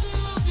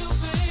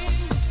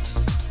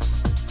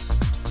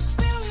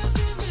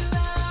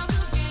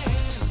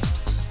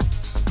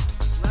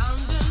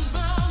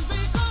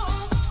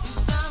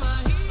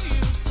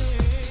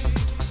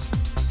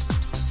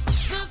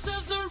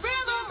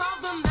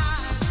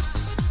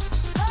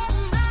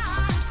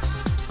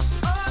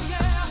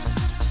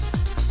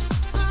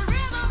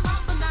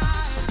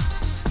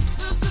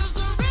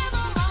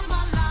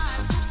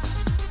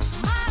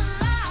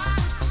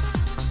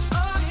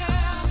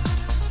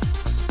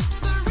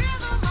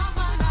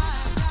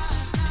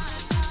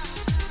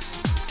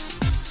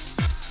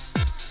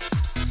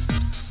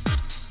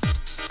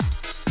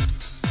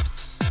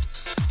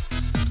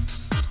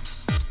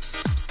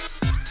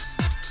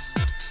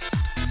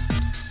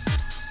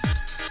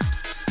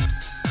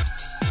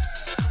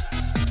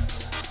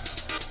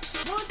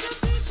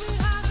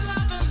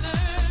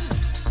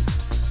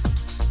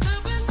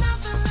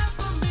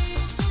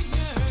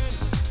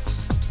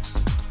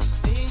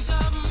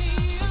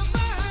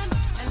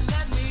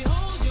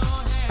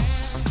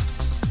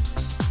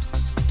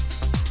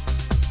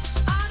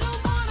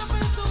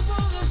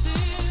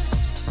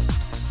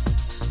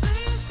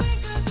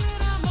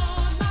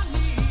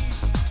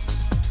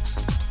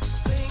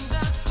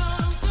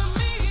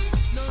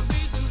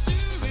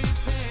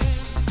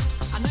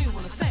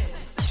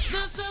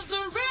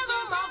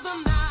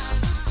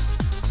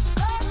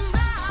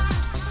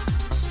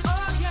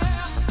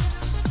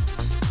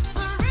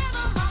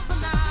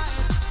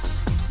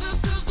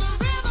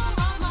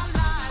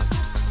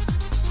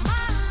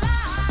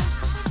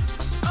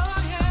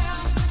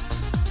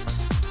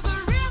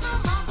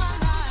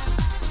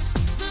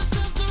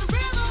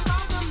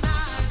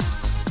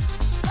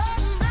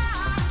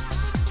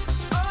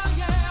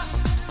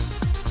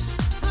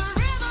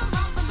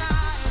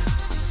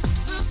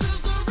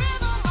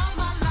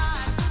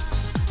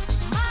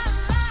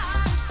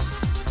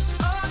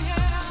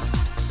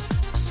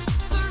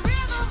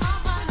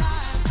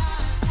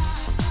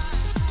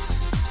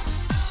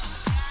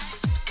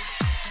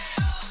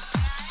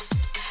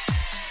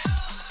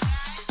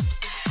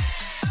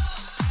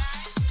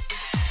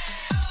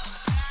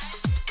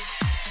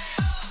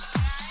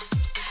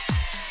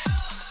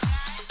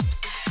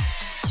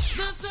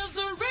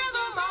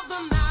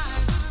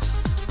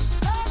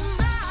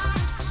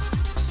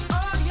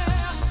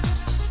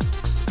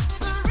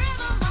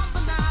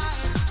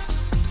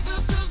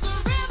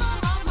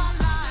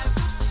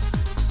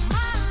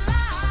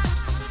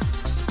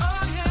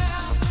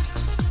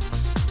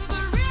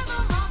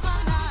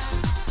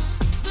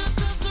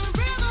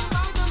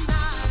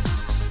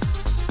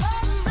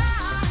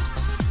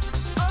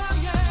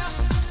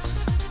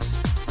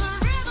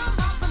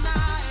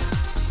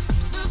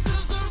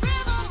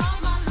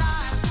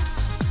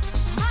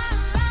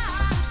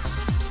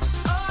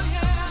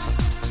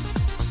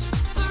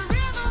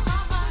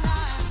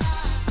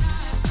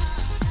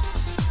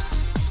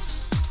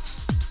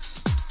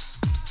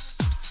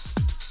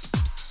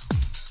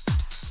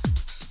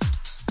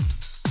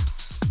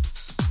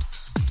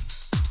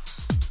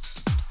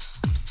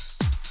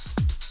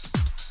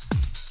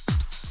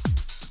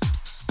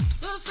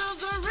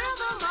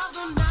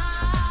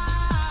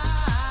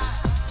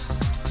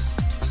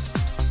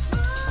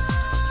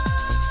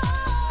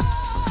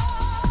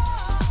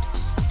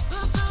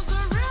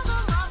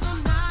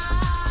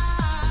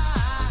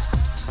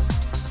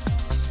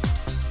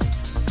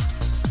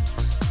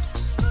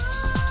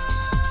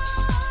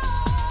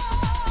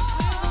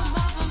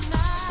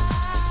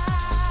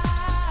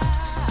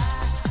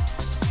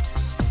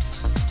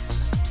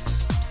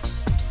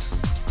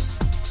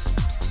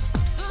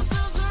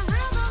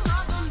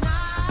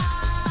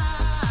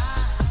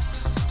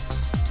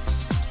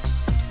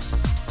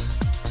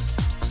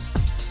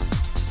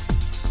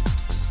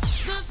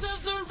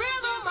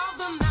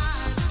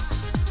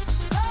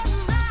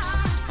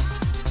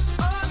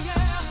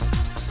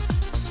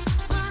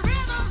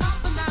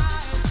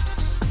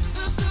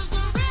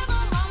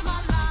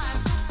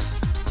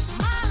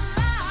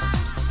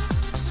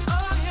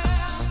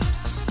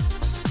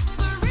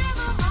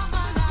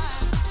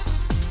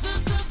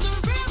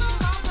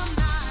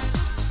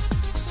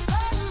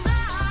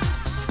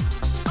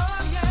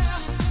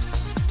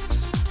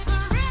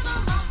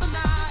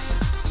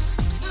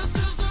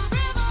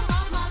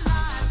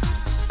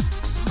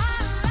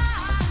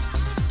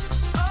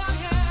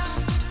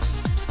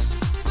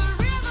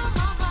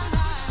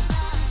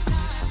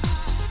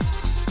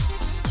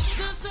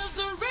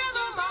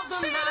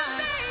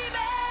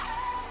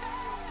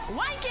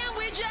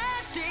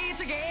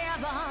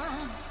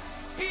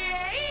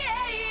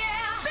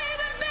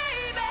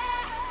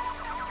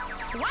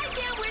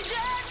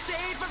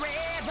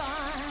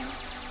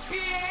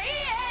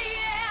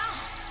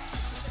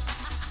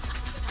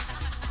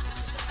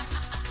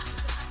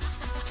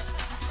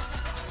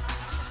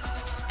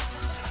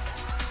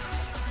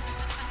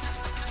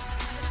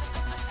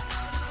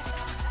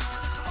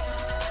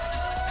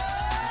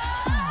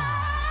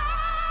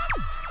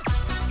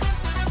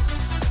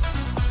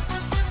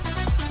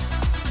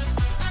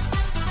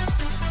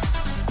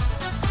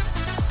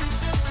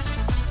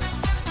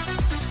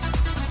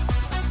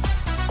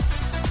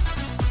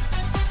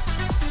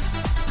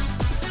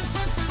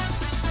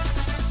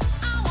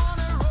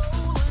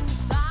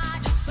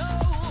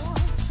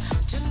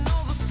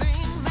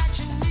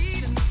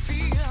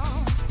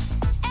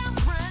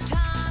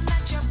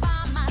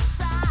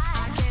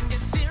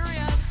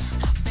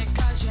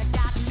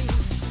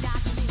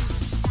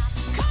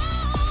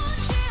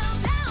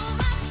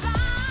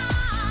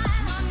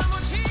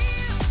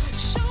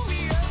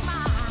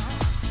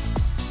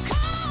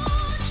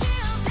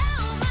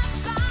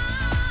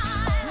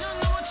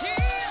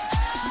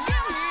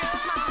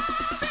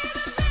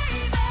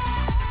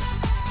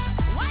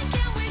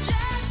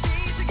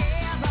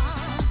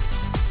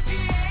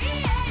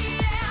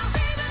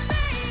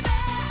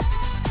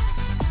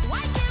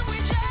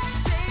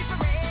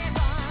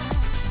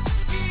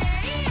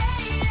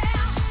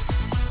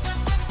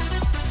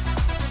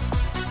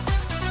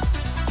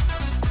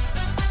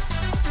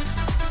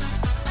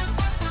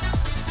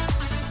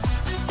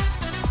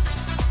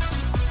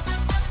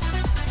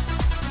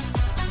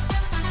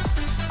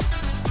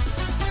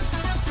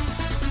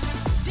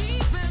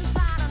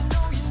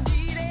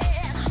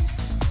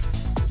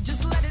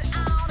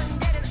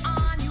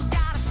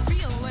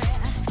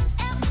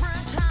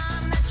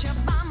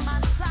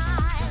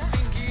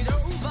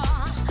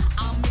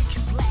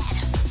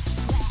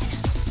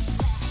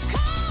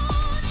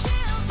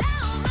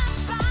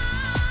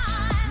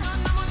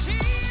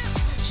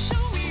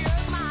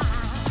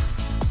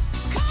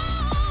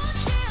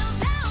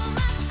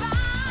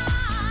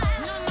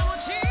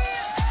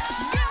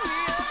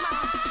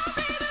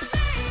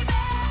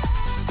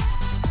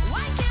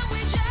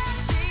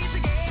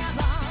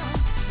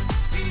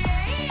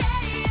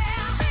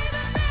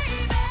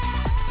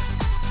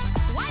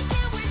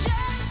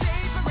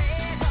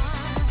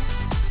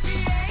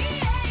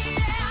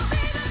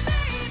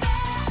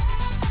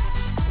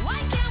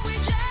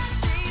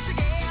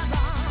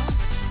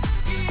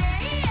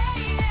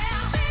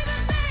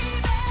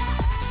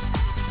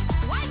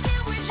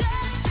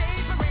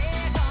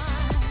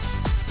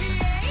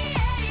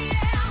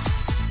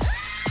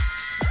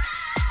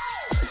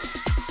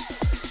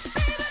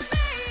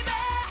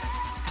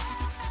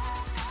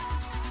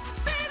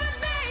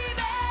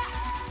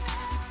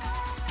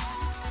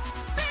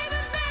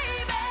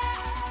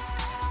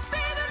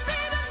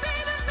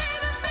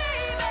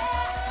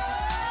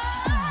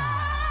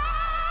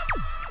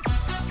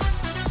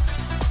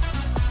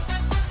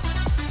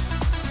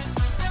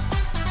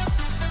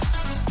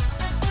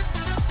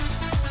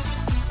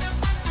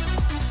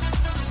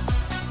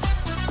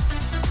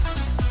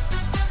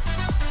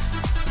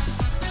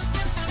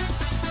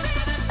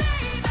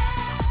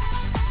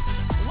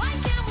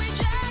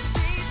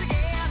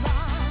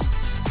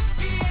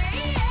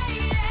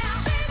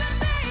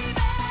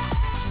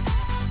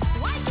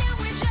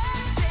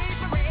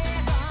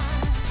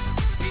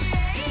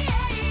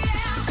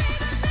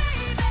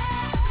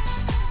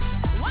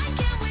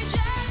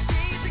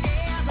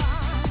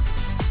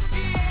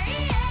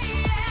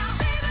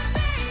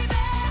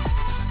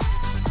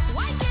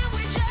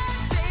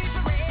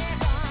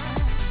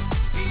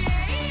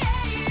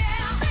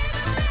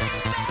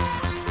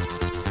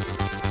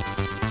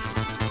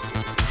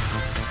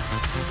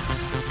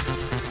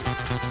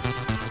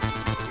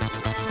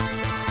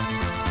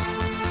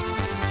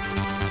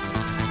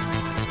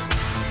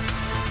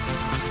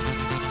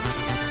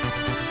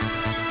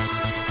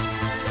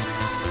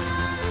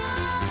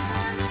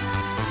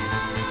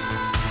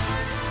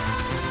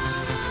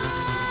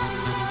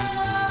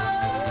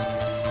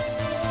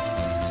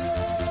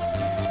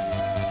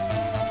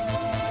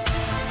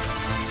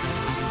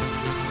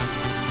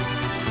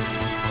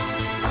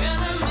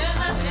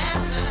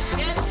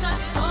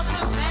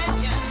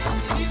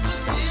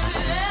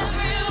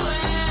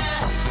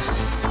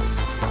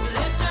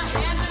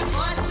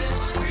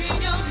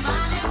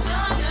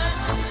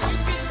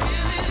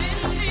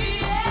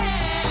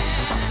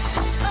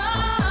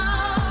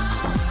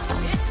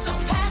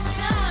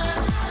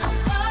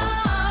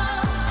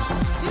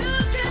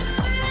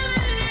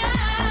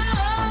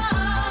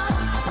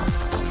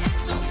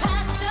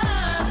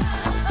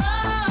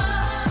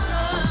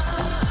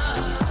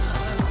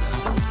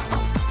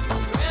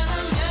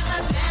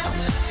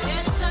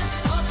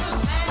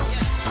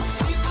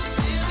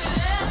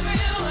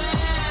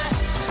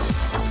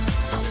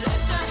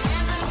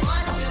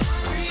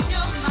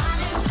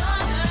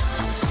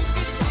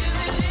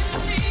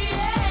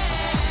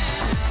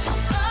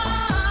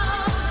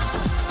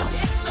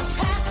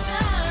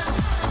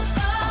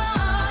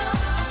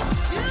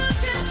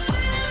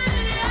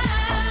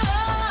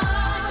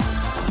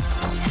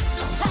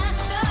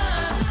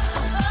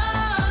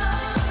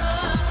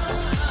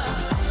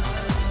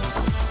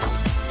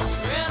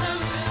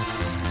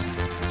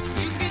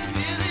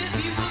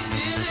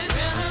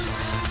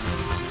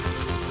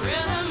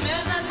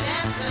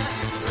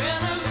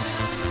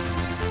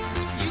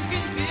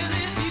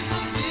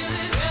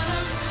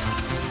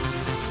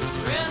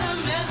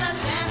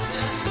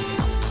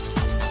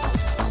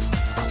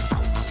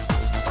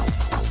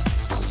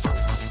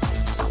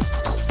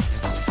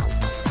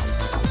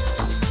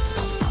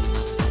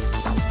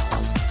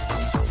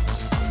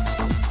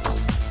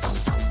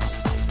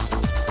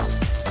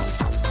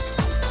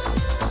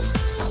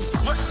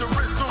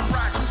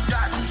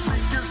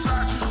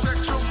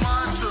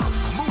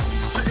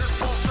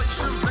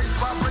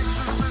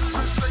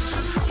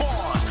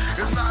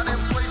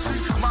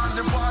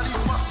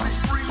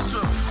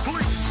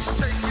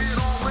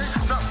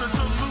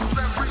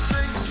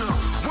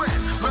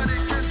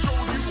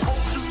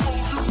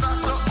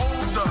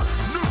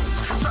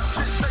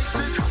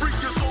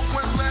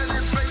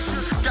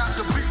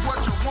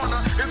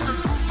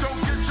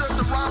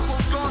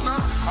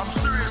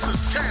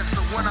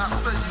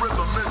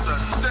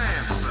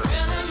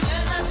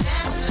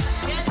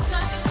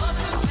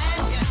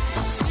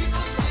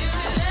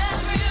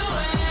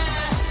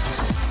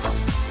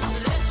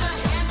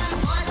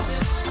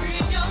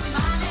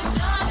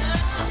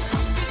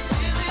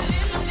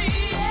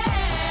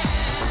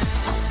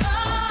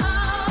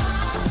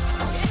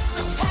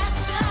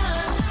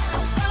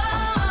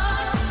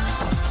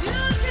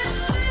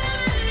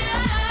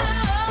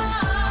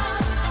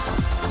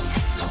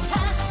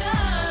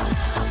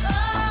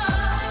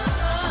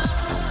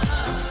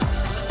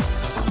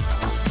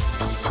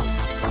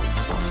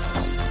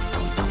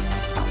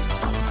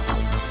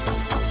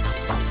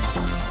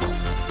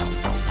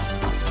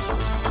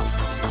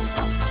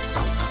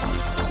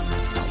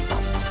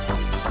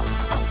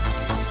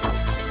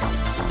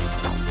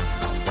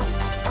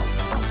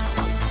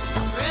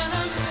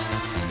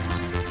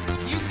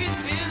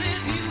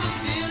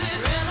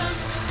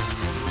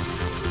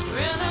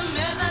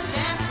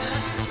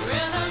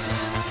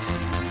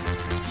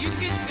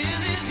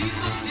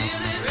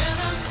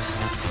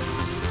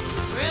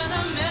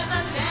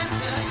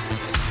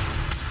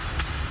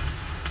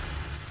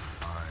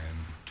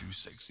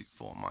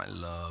for my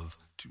love,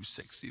 too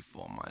sexy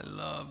for my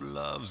love,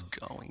 love's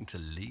going to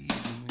leave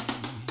me.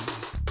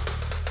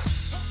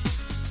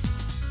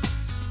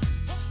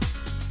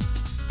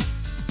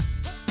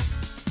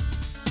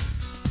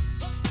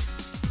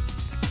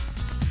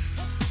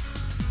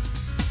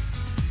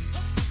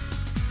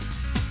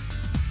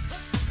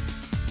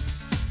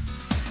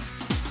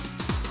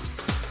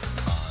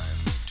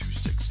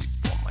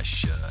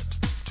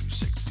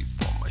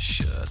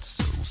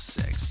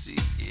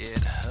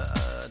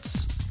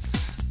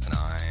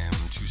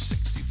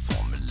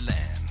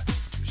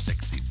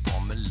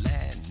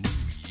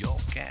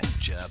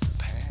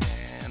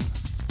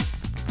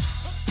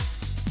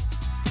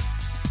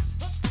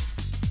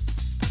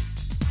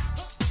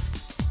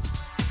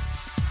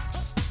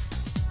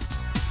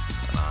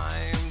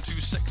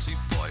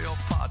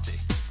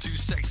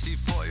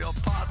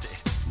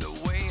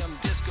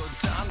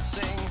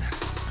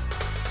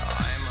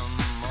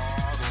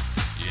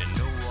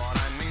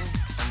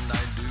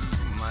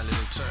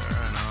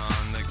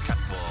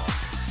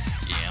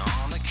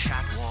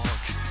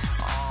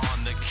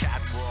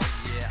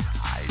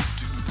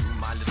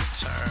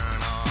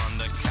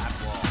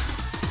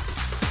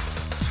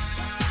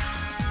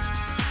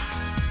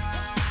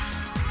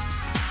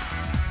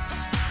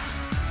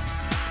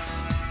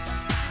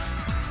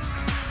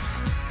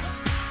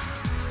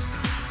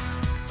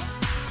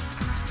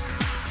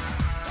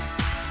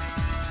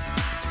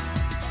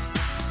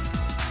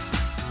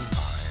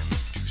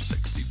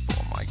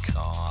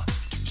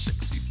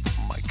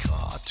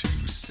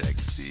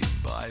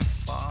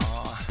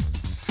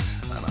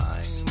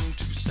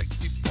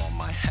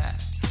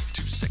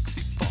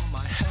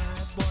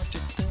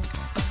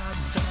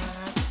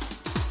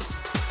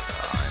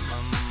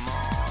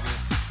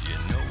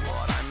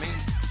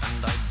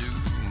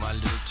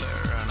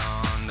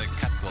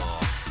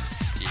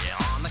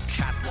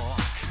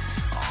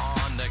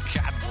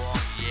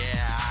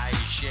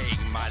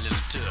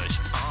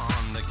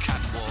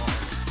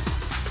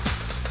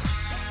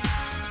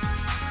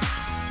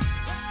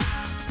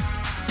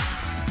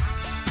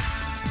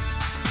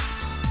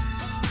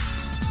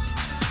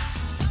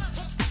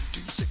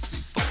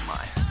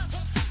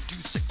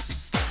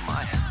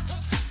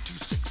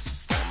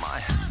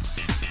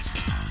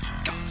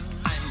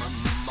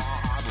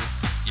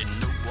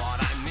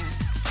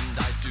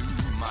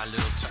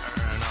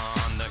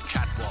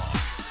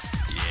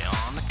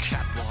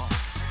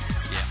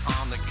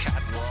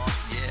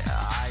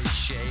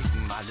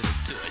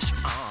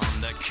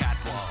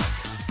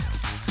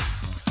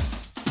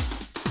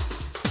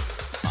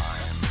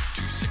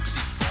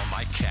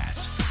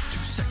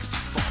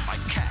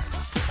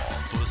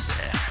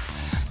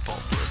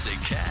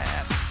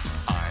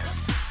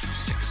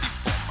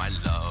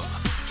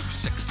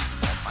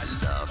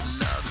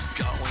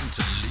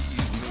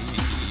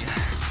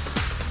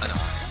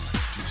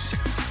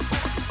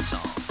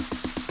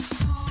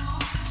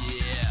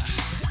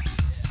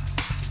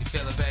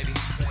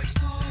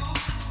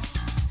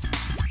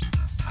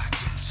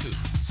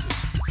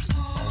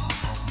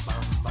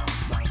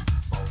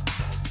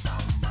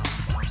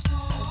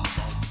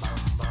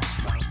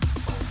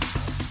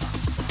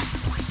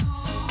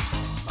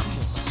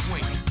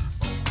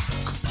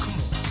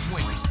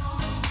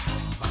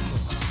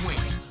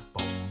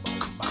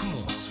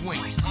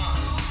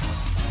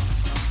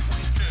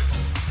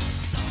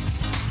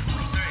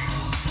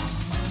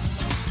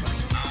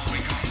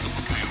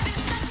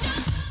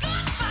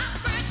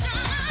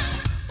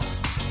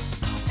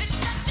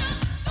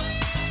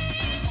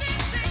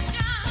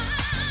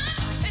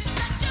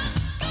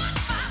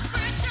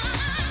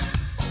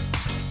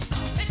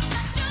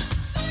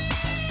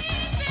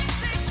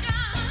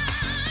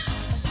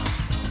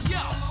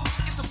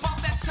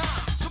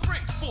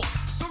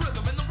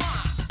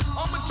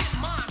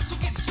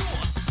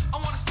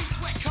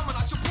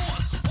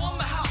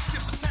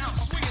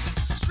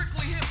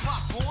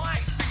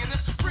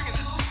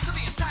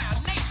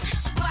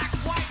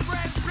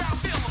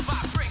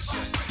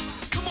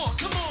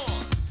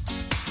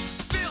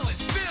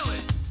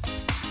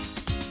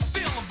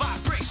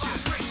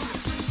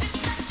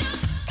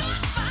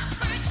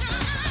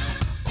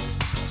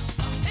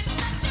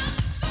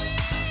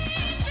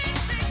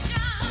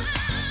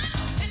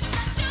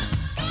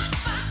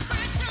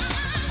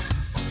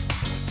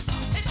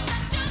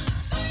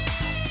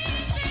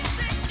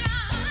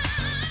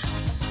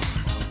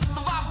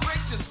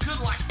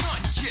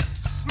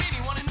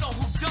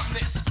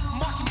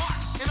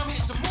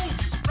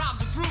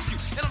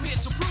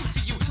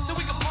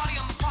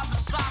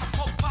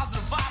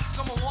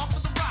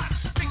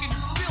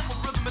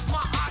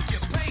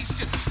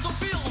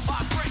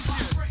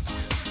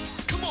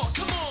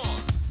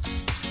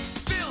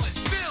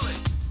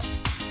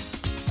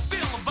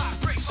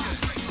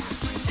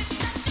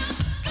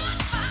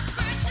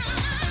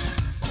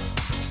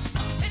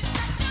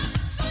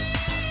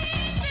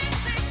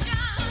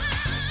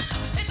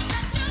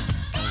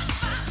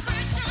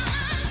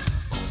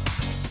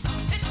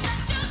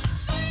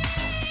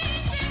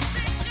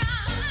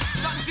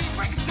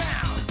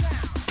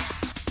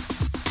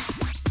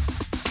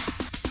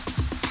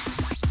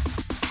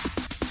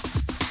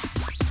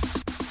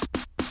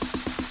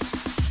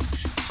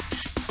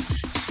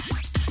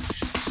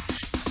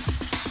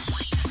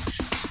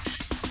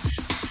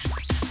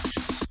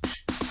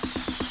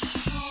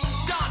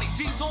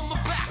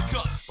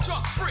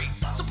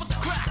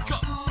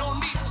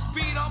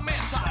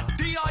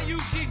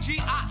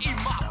 B-R-U-G-G-I-E,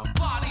 my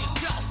body is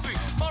selfie.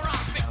 My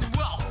rhymes make me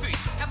wealthy,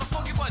 and the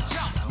funky bunch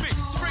helps me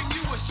to bring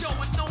you a show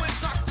with no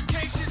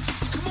intoxication.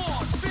 Come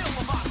on, feel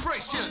the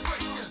vibration.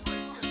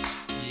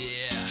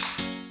 Yeah.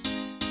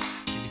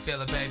 Can you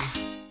feel it, baby?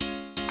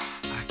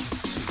 I can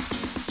too.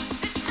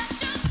 It's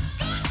such a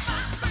good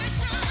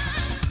vibration.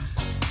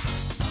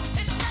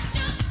 It's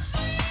such a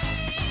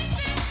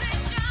sweet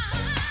sensation.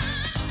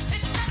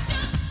 It's such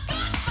a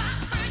good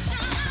vibration.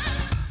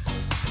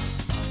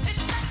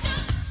 It's such a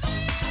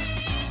sweet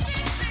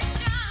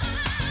sensation.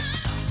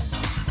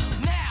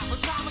 Now the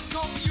time has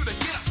come for you to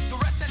get up. The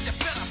rest that you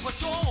fed up, but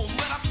you won't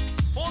let up.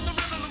 On the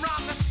rhythm and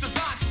rhyme that's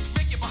designed to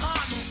make it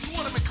behind you. To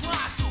what I'm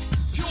inclined to.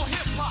 Pure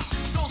hip hop,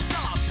 don't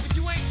sell out. If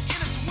you ain't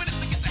in it to win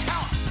it,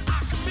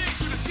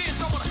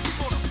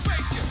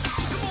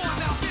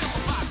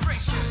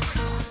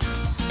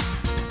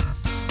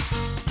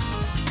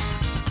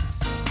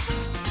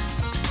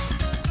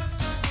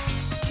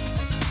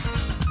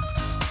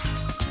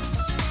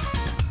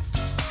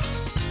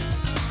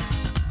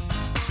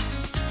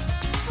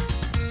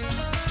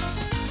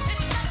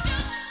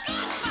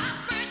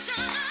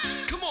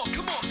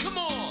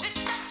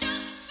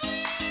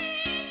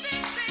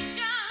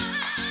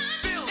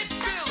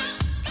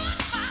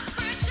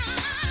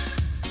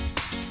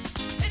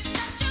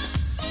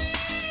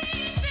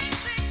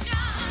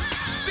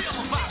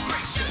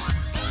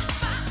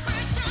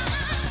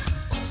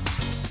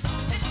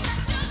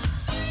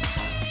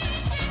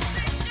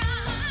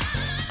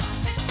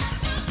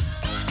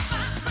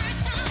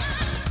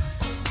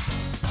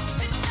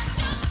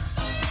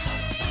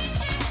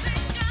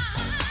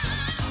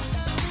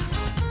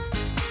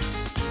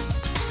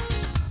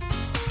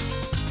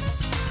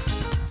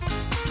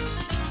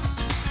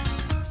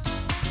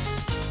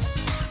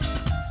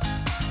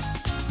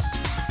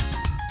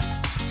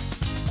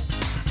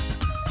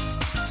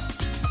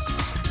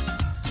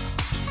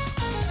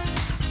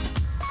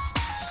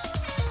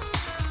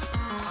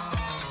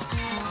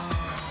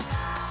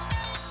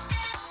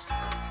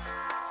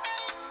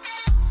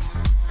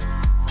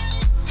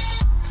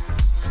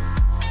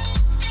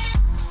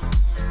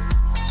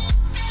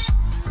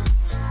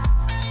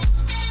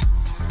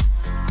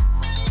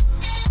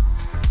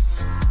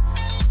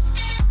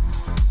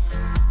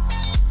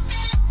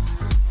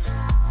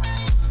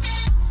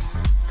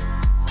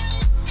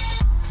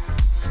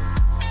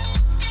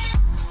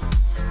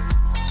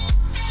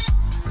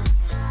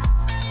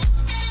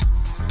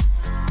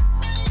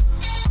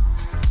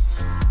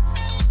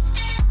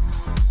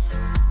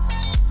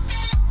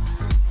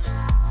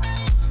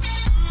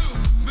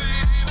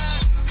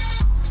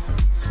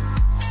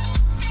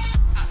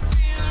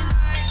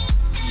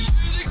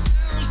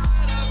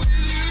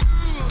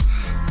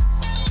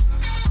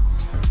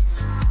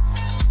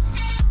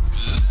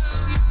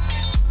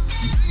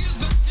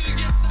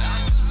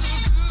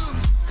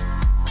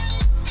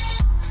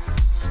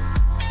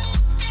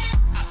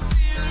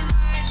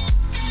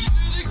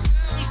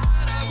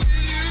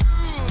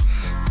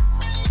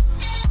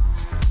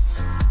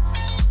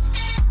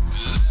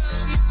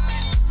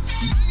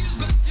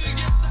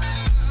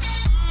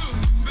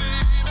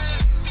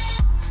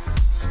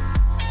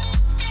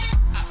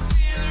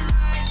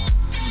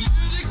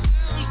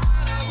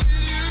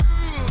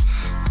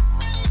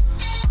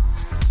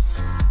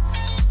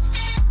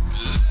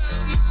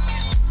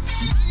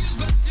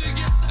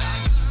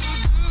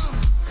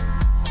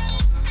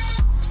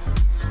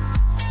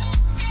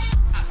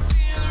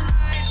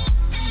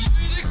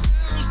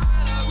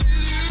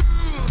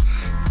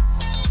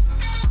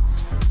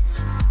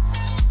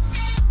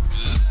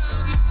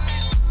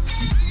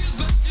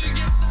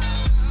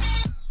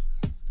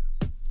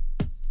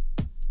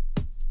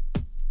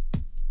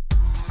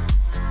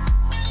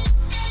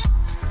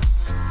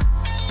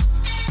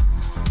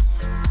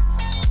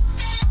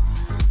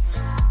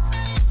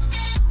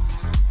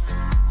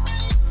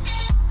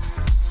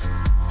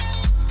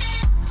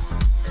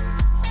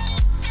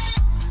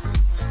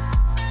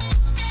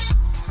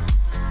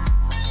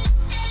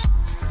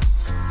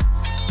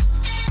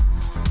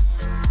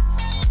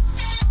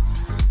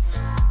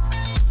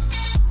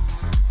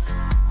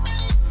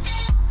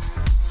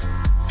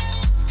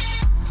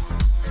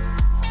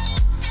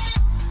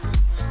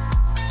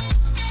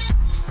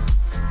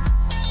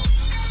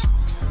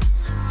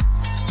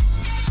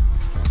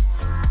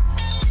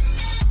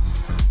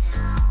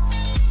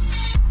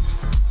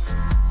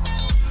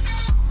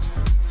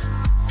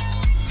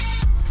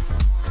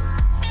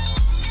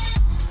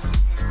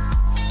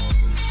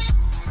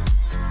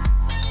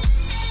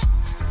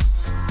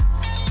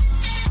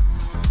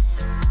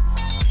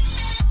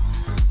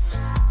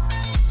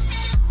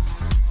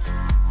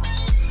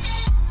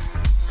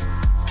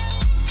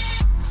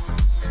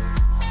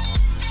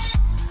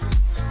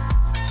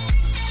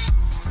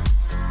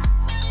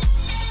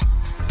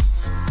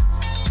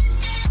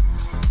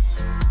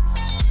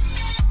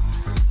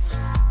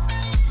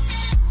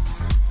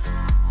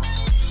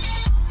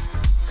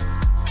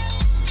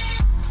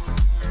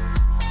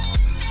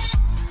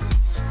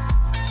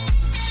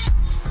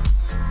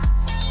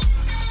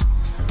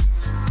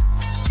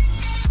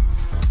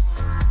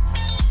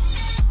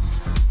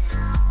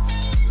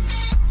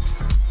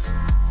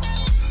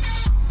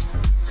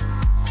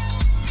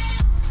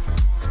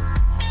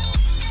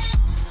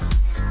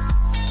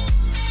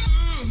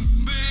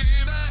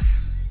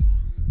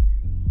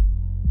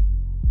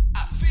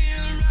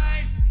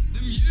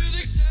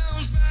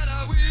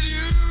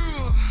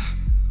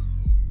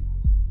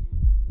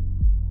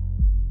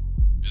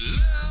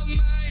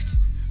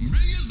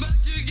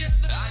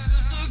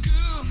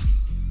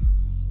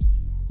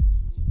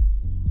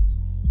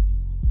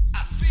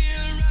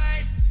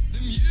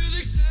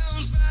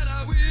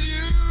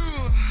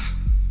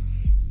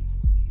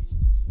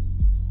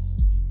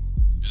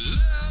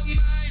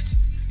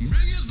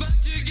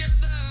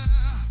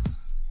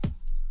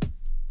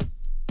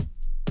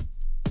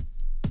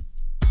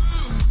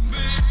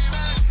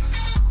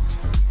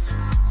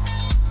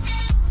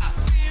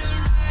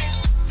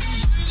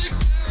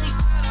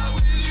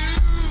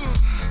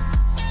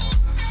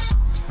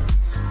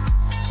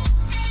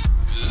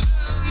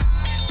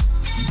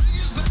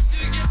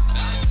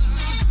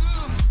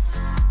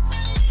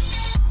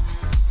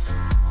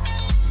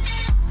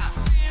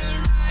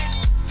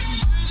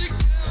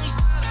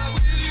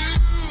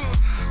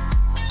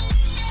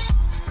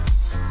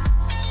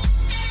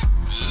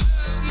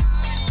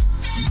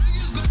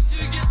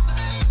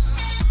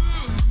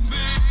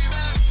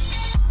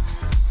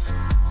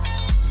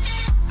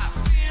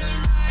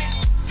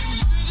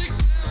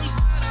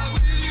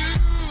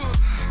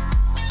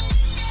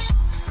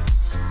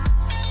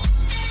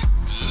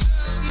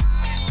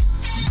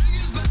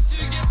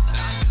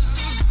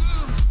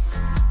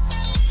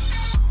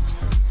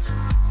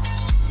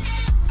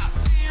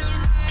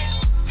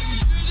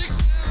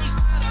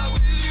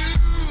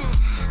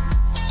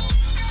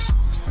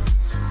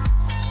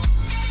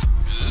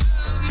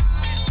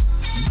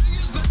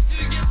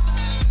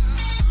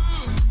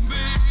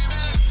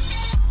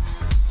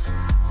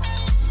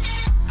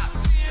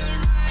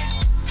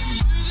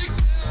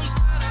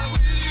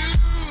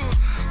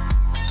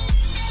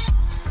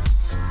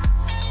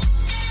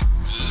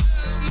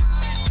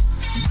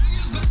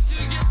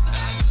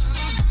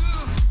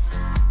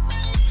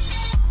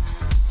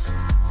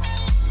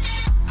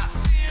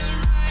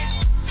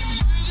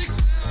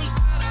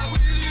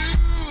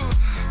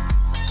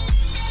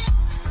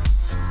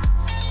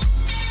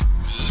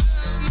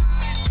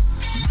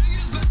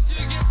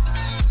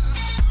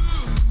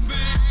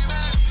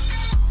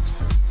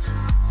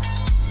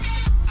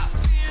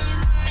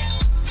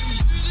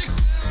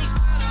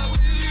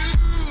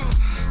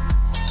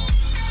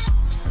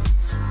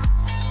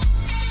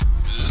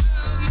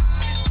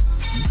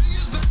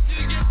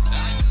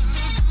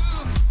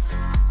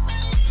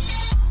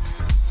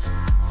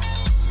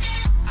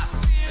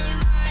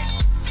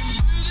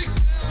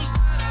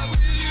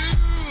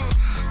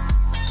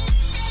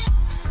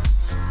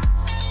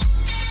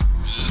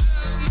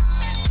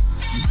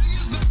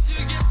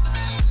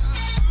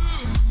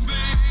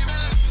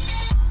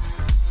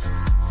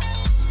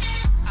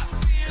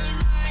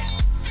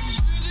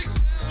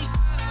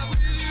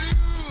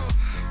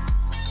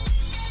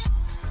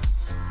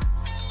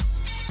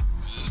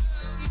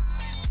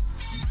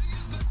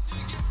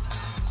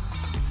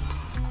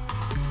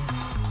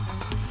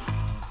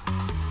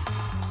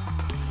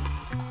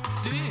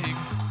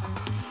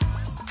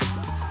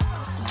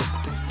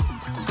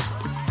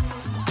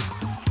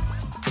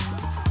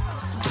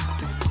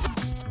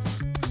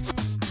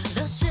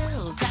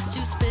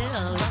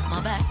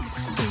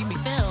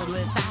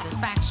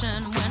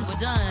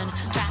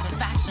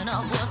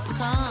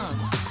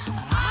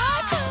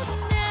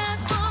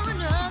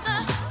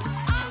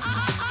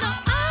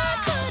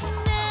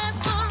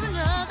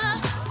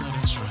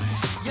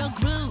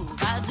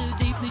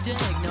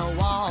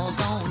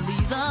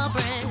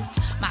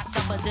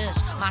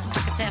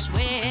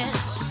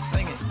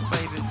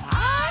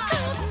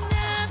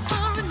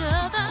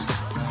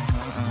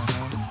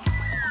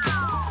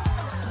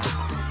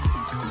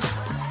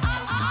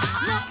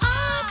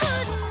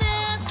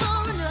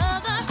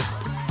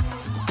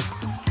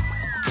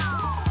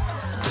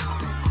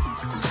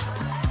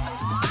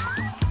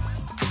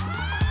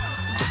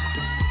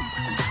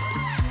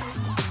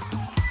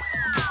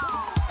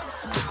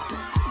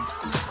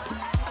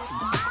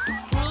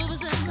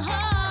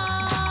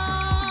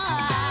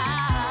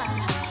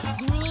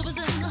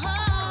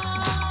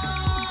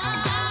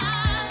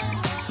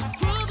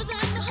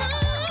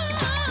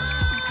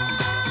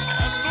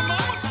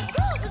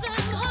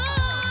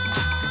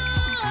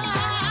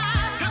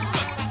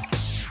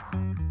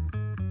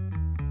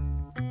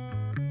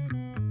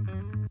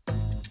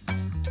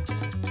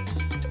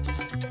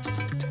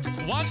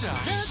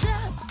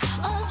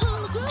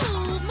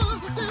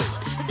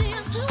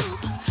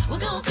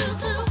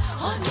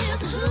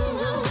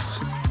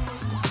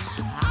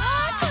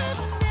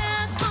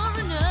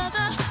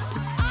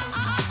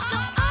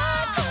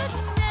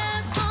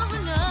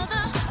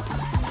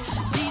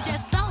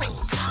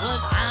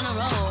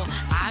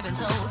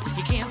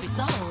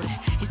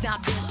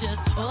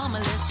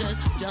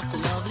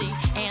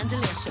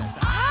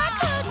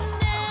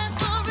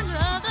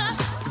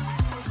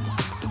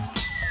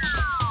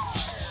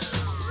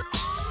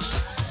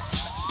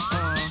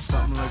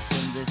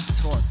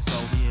 this torso.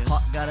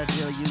 Heart got a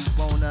deal you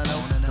wanna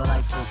know.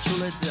 Delightful,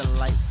 truly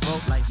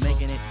delightful.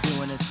 Making it,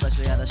 doing it,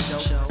 especially at a show.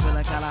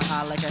 Feeling kinda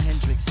high like a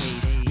Hendrix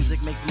haze. Music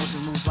makes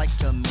motion moves like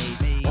a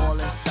maze. All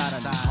inside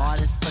of me,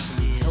 heart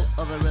especially. Hilt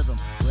of the rhythm,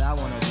 where I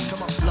wanna be.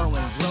 Come on,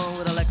 flowing, glowing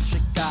with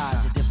electric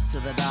eyes. You dip to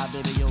the dive,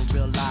 baby, you'll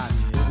realize.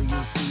 Baby,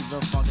 you'll see the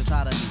funk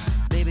inside of me.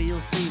 Baby,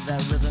 you'll see that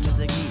rhythm is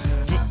the key.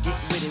 Get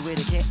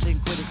witty, can't think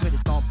quitty.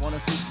 Stomp on the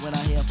street when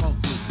I hear funk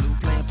blue.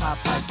 Playing pop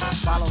pipe,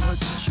 follow her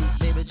to shoot.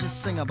 Baby,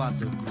 just sing about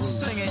the groove.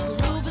 Sing it. The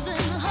groove is in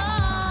the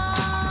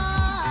heart.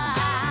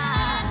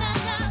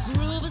 The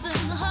groove is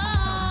in the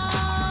heart.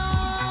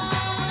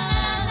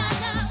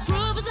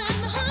 Groove is in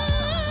the heart.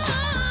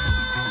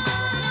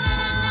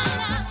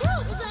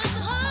 Groove is in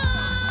the heart.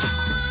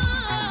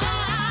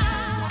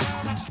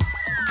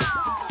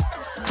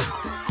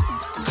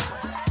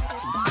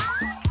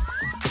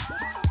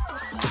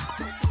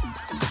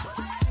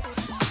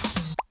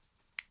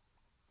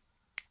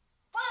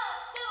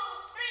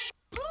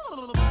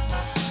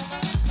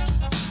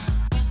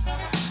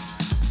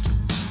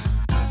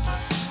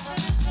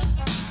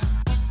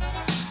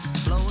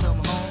 Blow them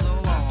home the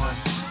lawn.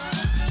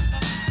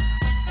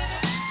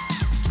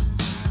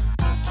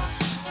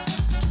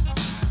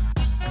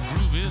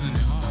 Groove is in the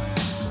heart.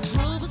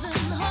 Groove is in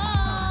the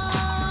heart.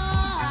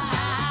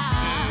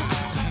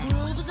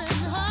 Groove is in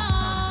the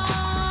heart.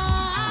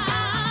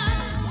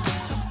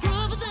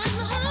 Groove is in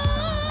the heart.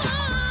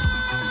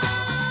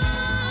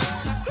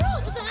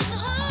 Groove is in the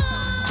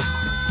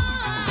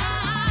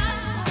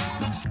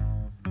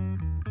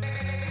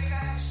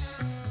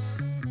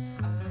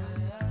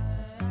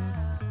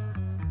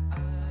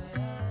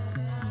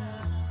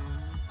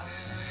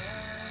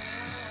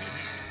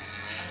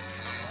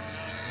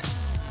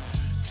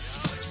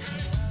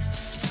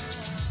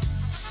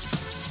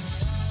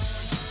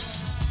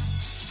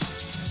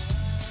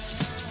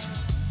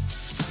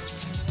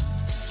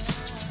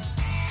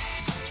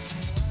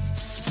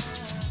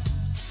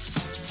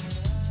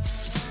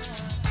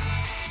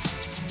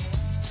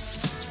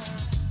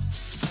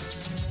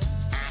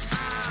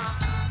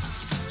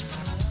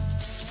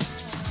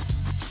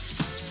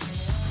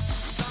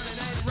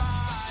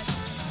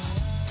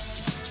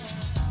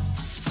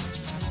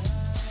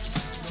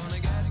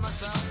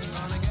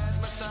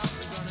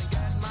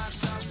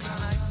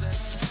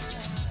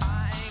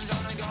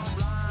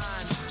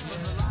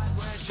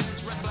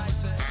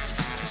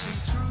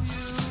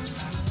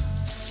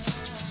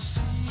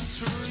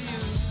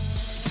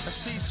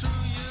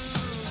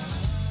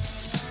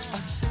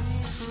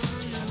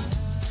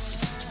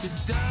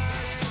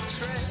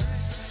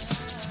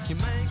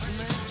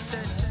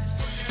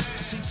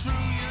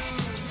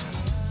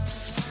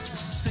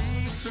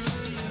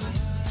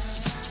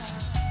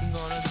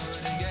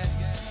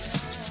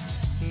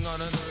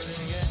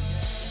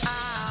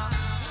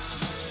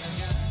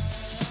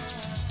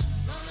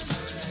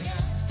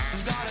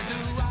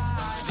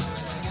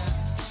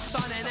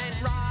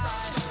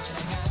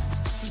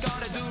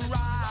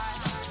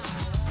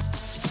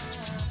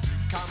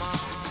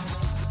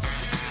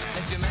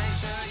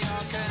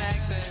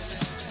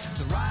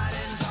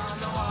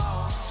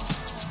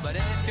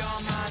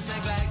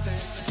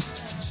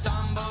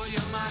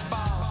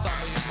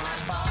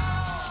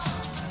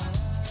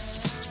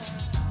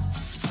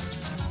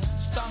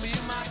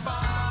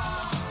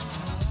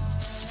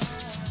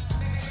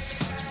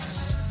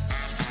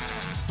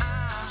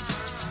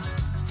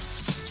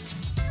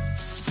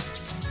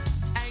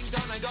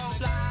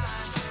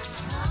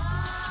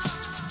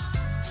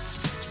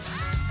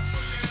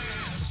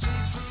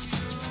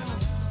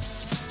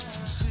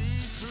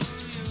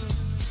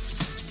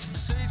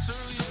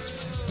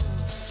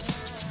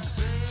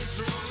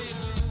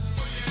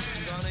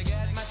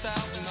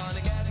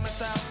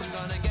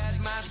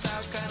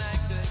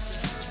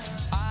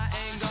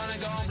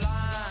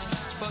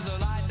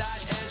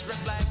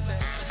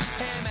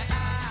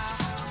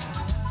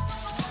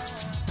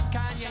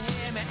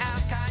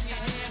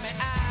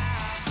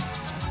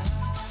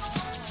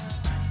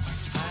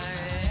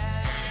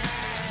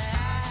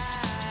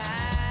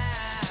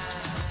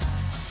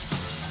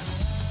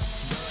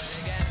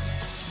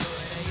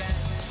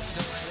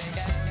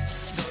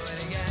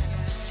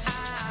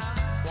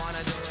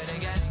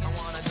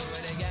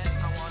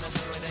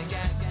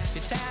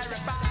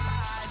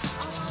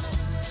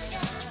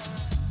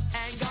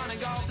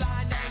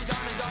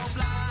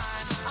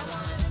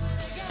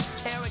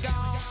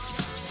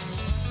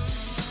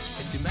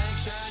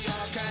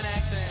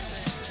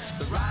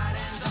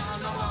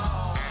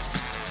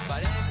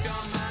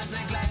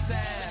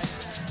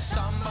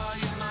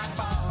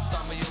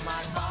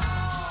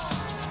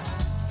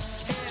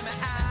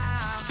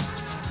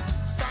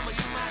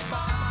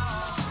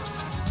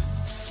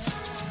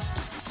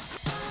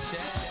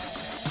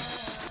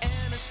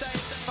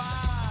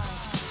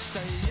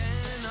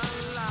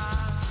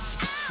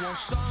Won't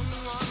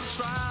someone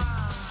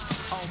try?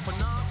 Open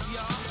up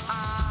your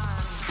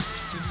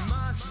eyes. You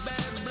must be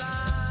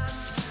blind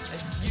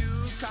if you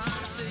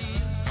can't see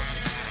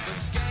the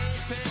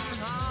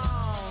gaping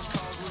hole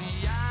called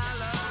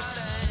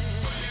reality.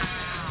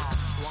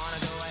 Wanna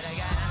do it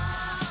again?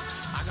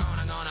 I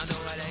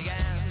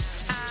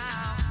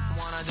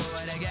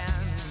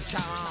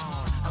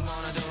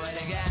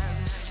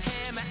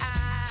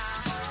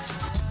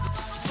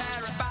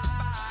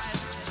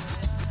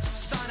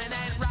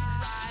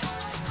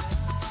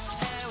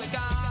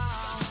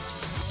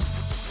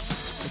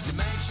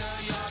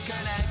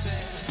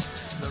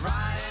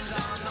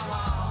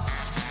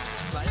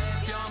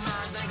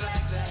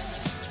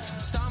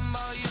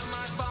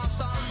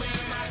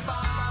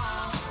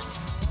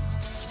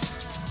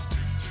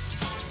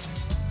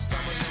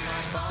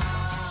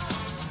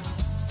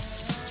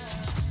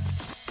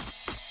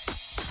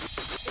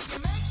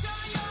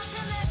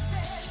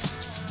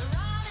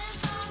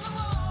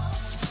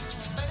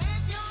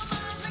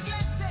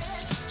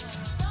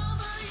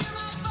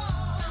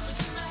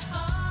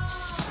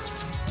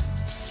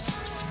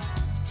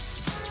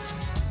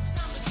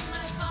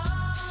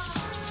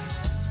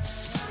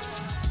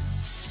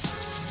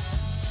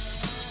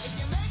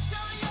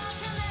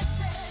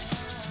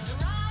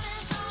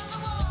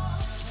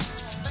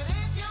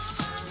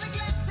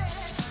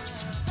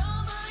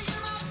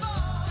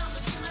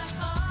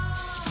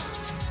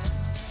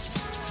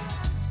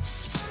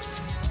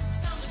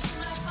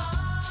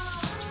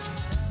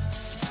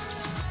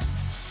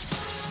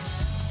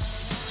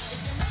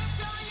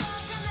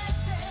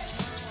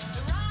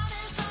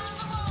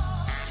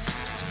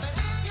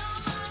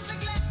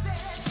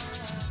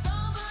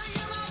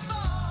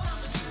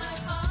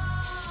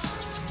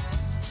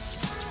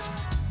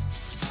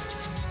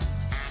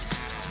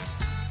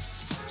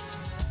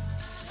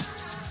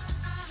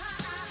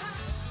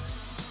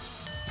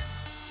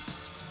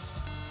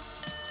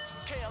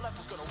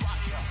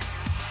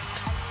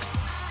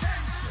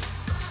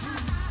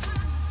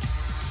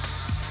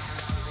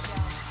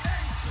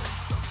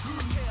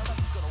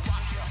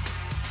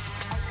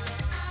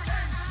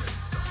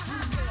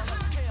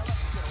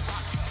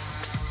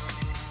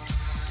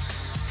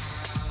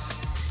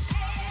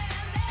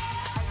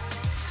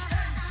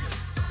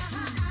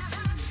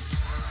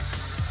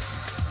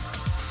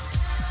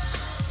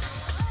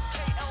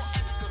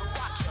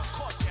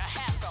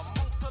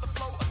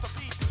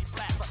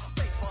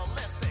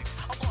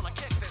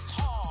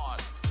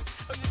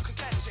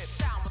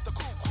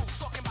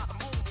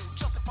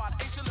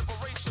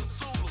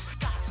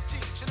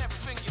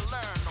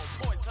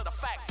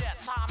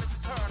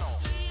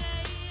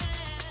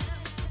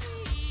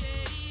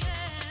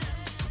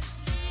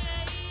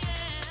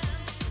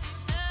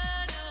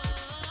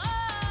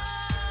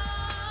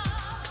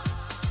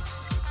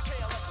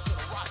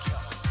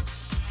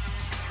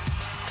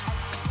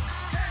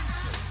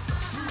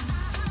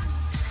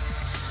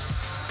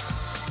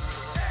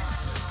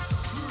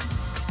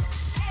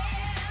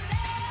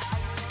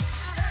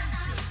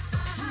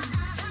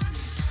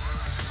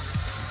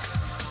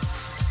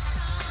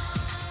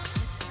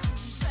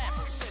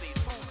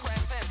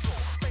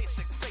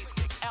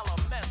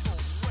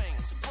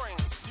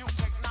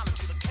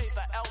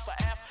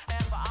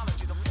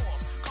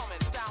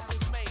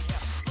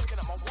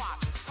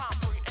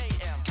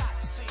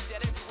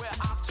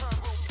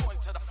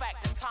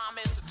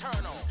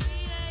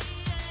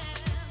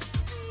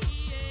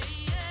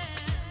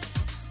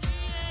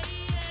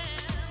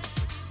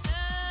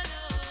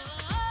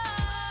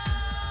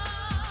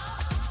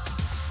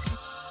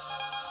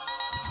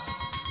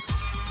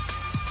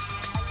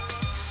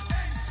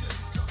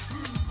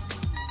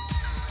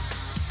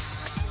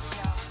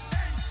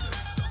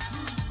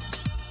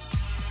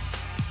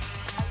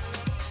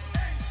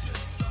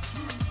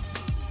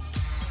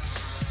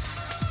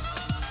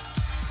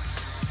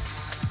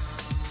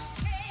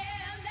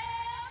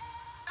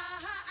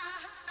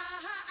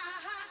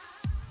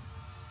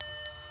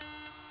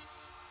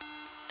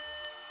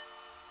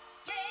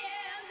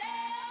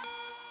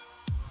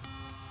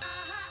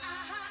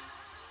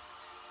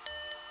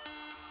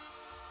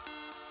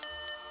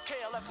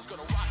KLF is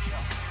gonna rock ya.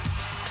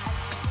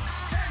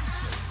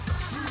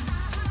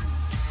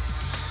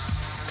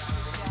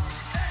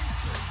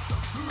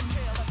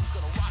 KLF is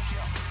gonna rock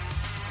ya.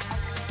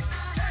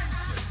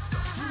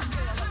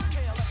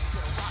 KLF is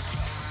gonna rock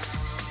ya.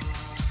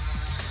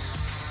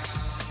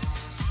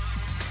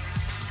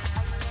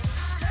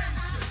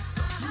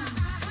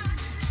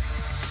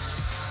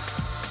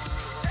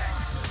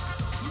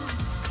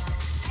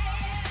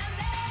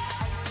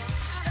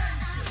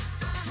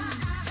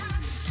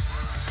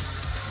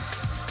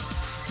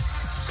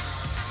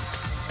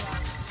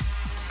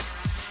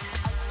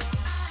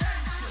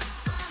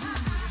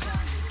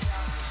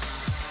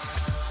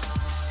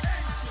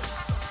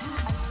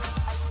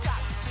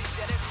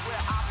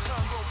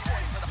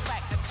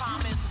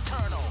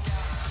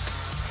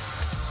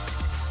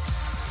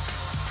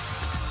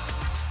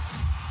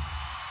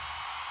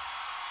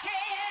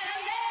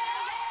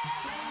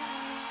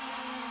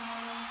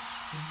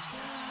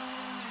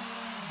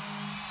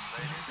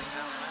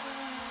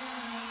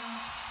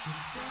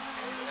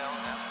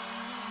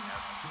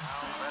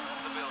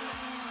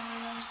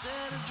 Set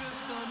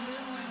adrift on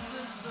memory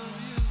bliss of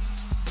you.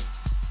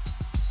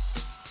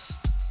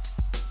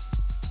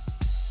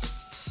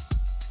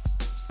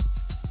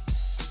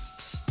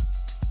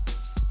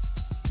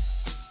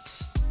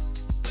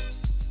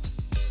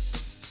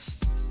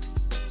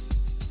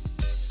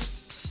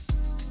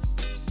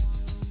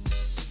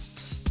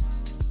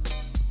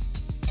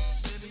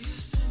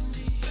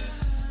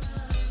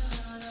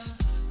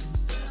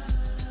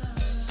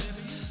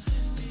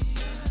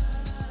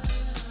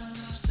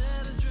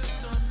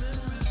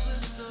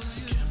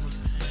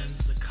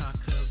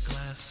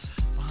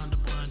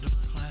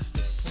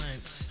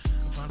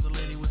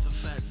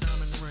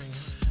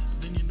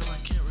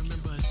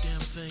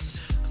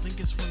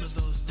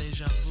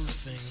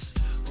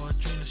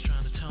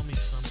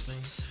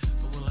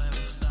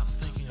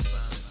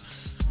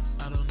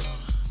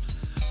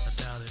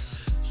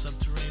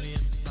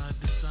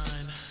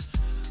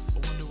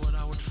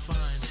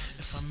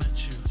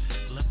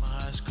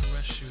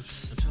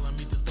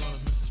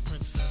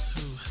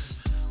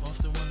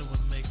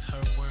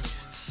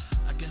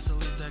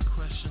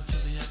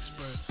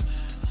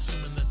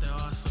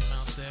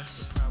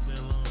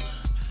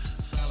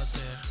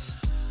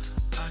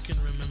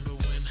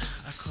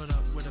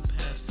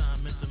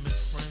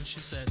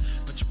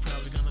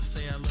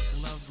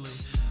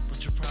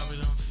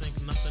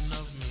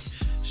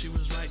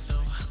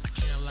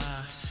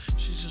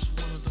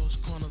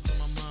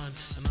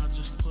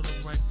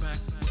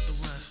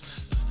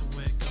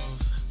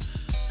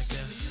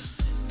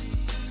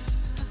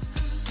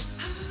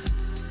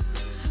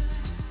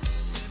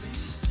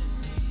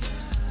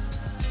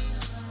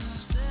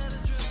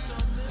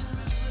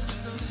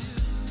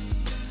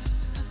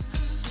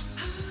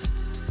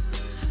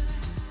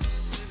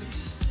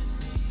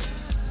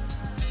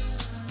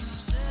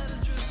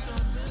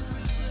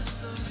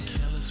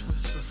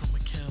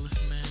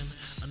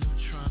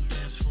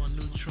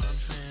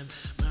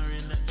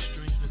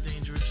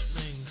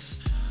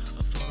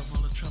 Thought of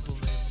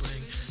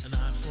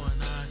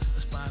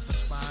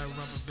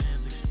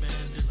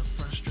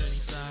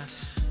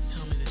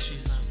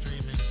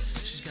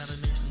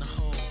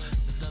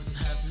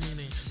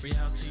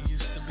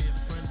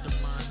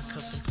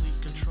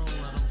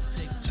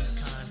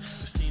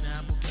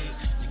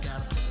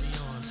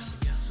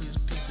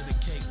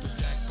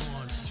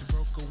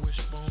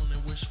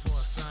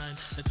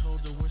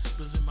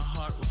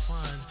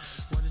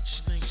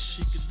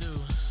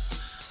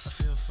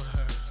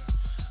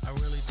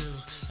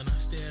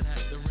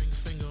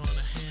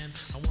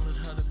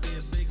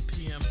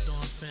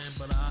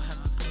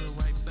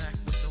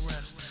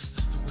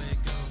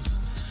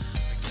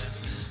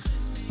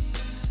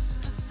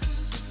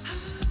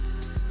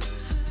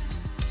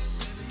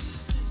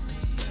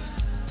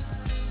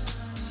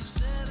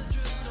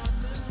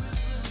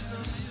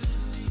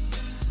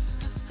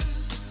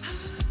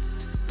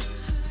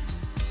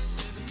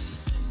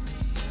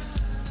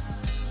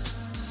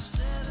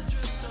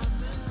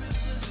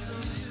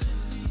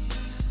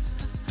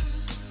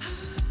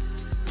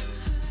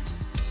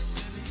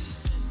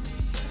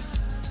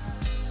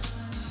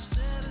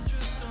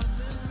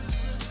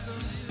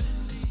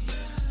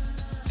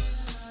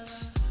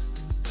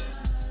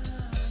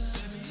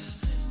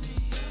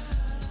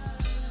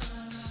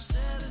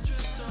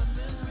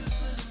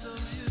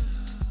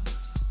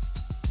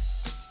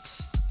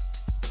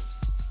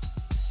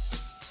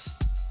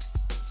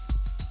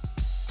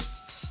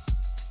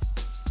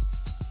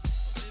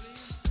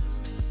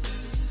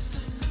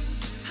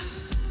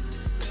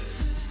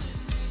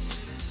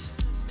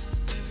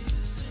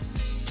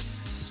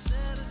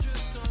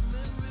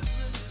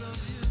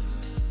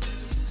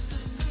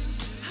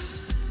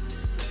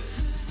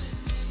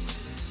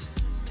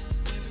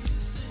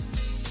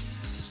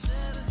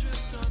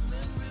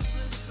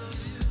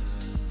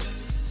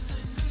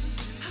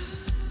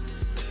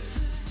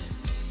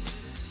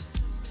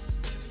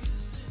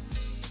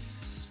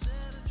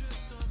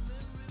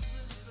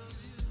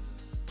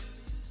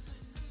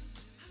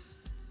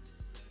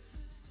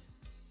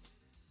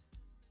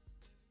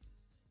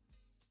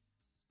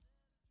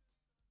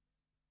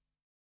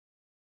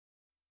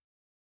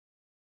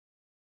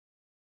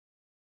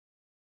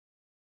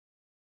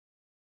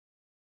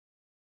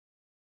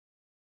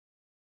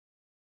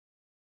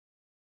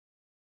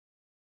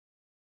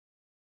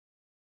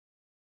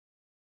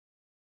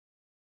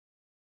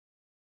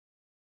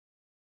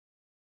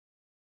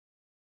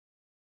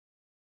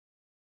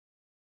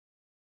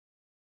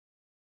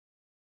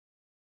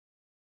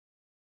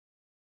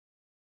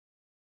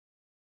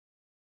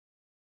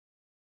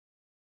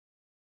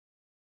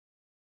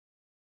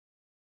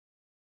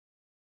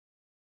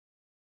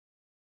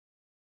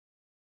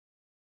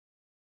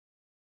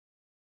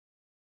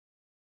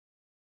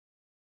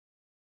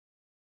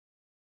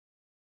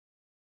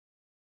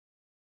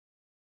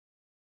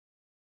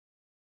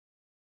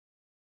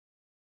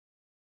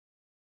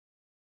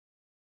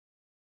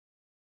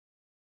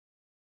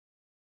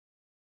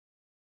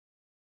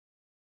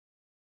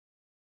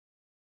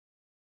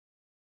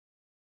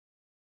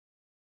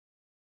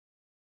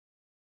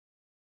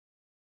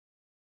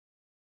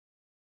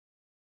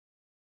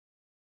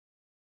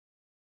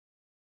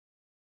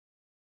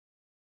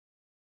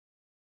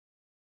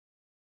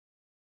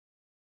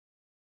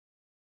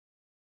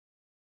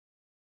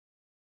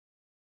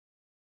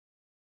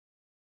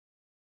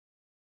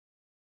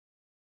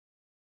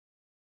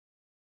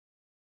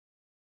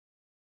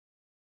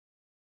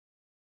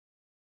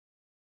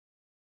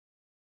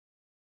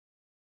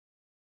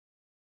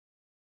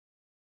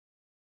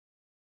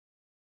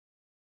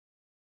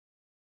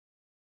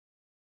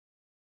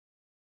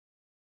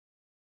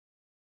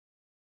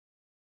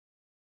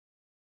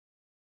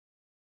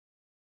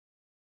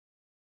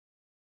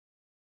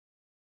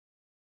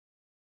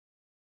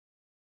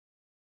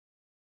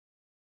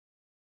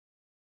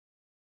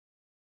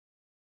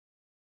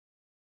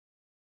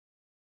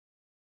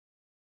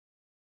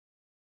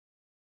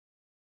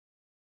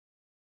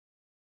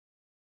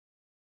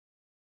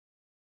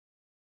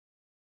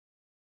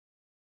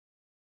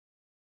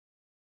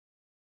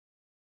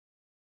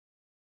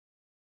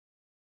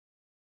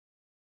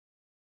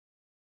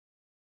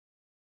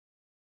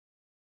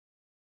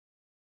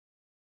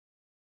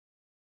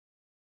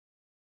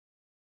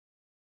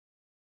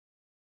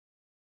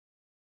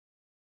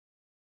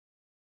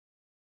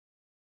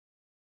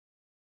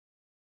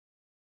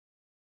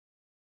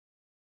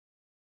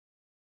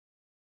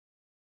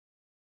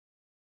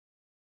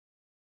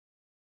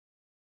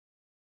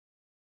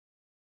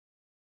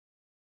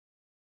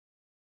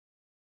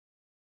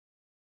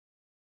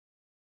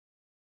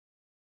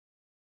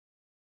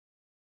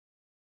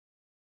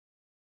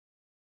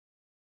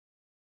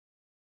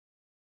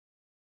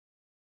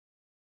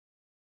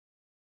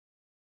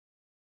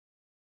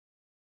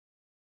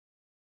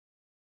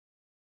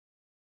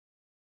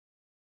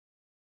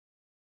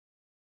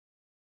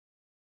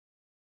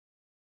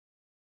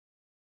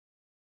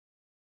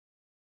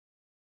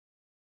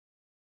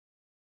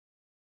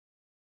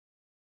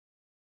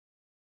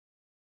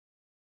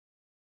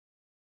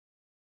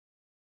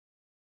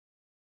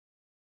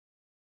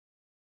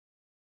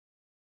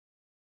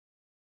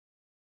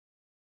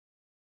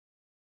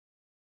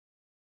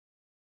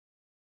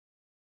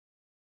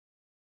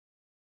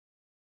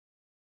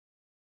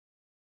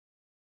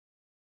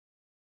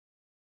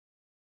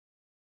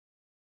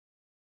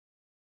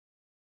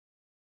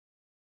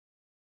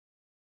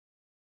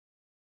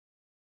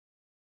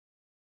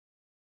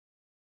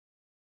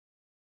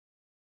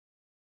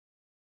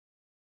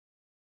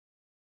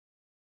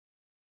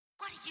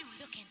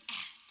looking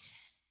at?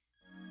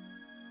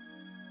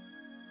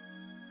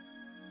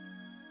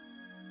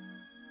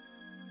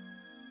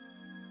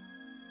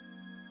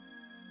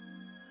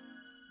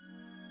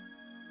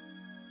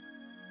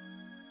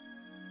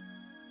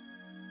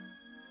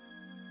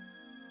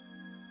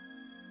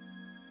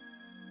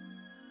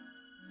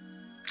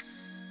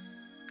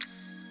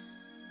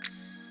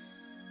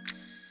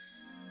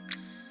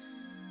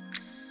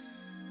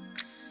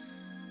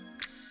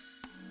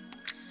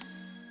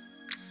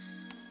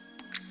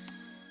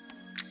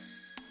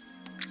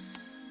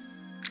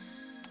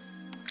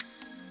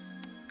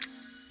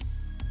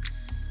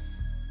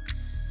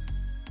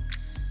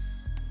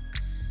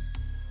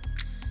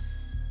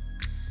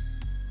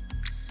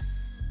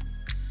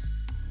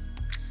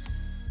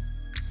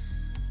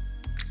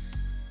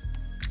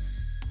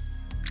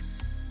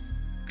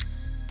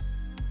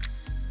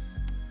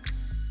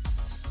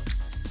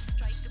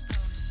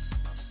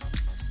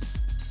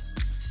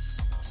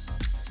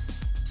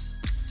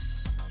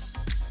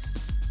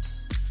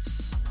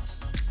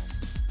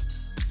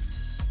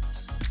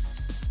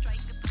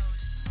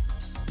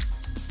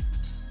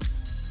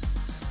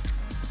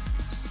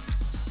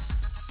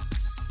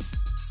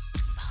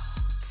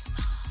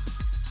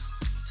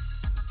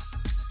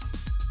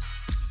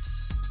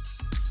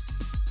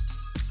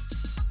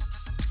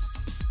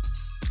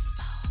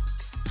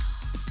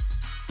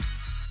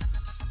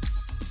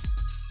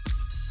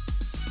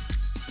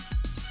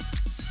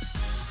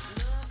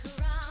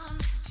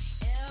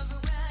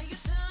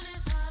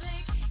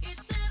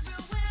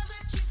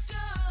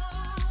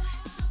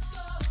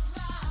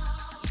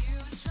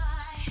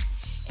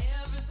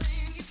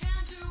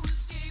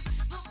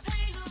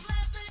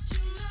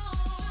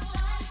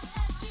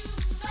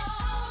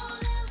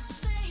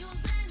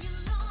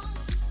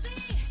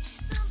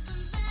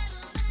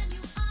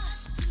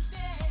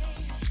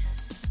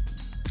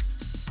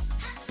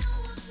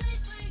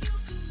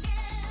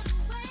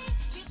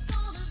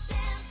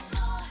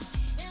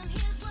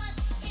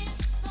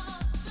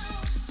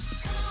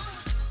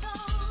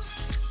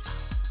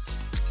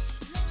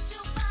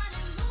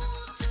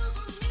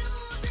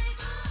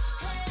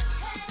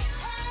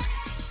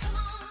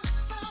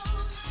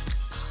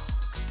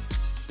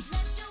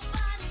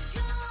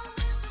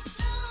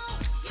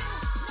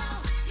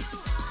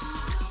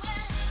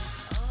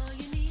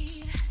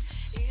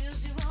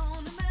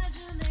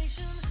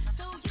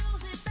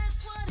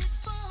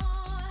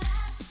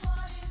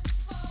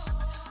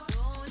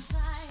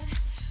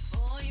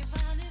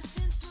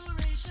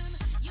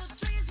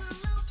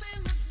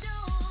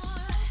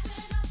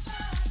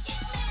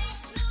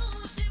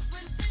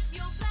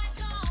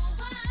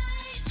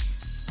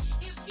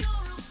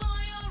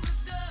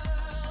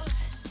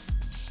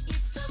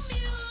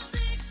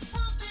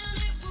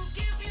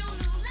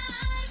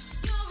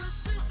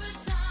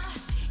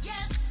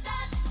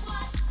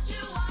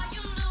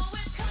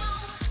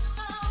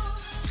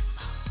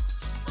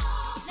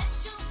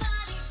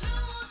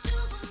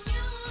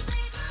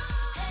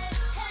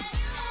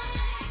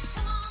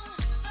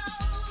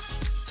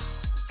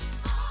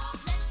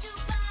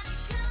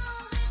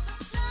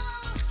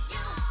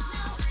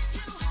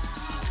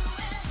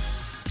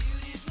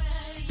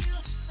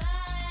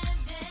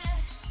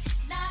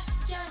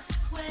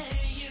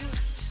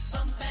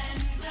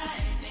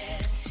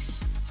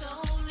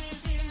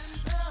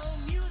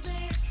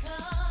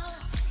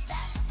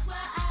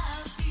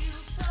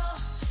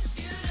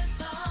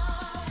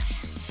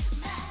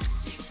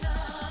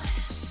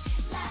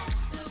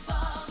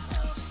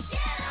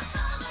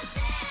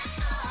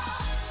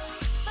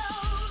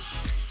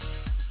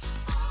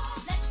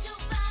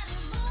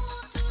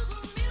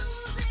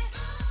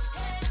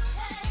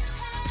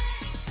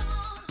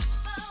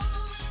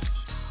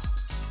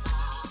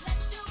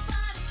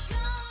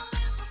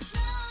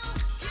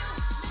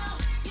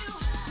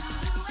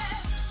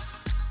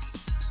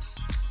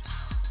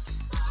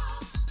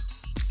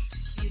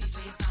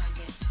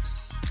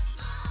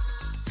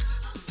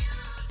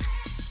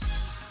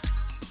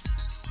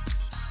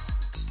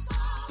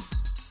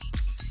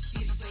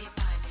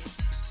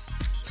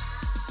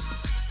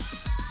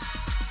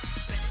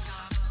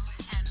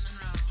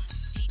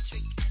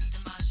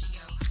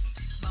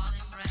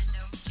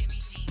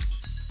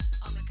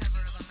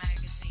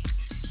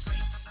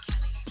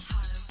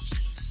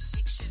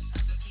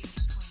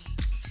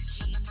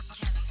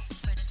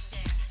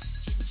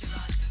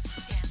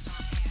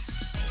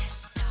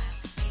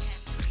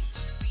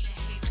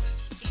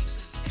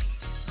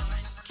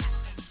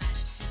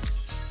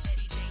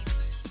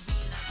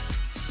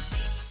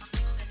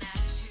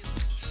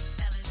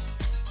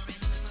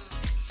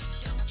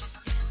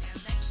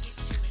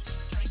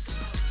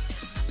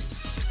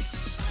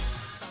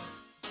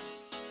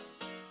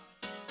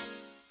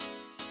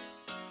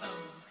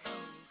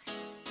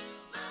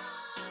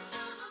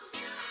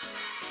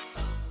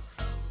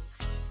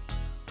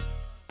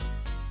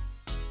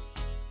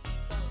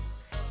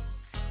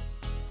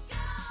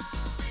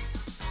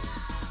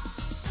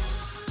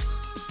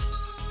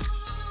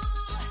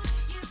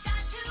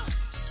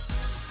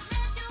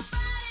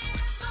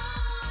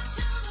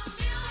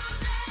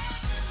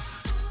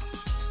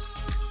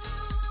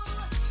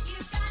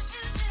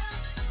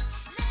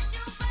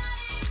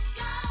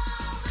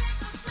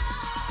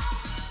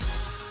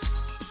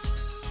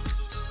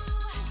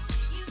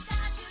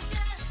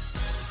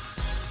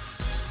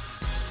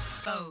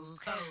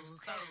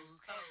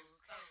 okay.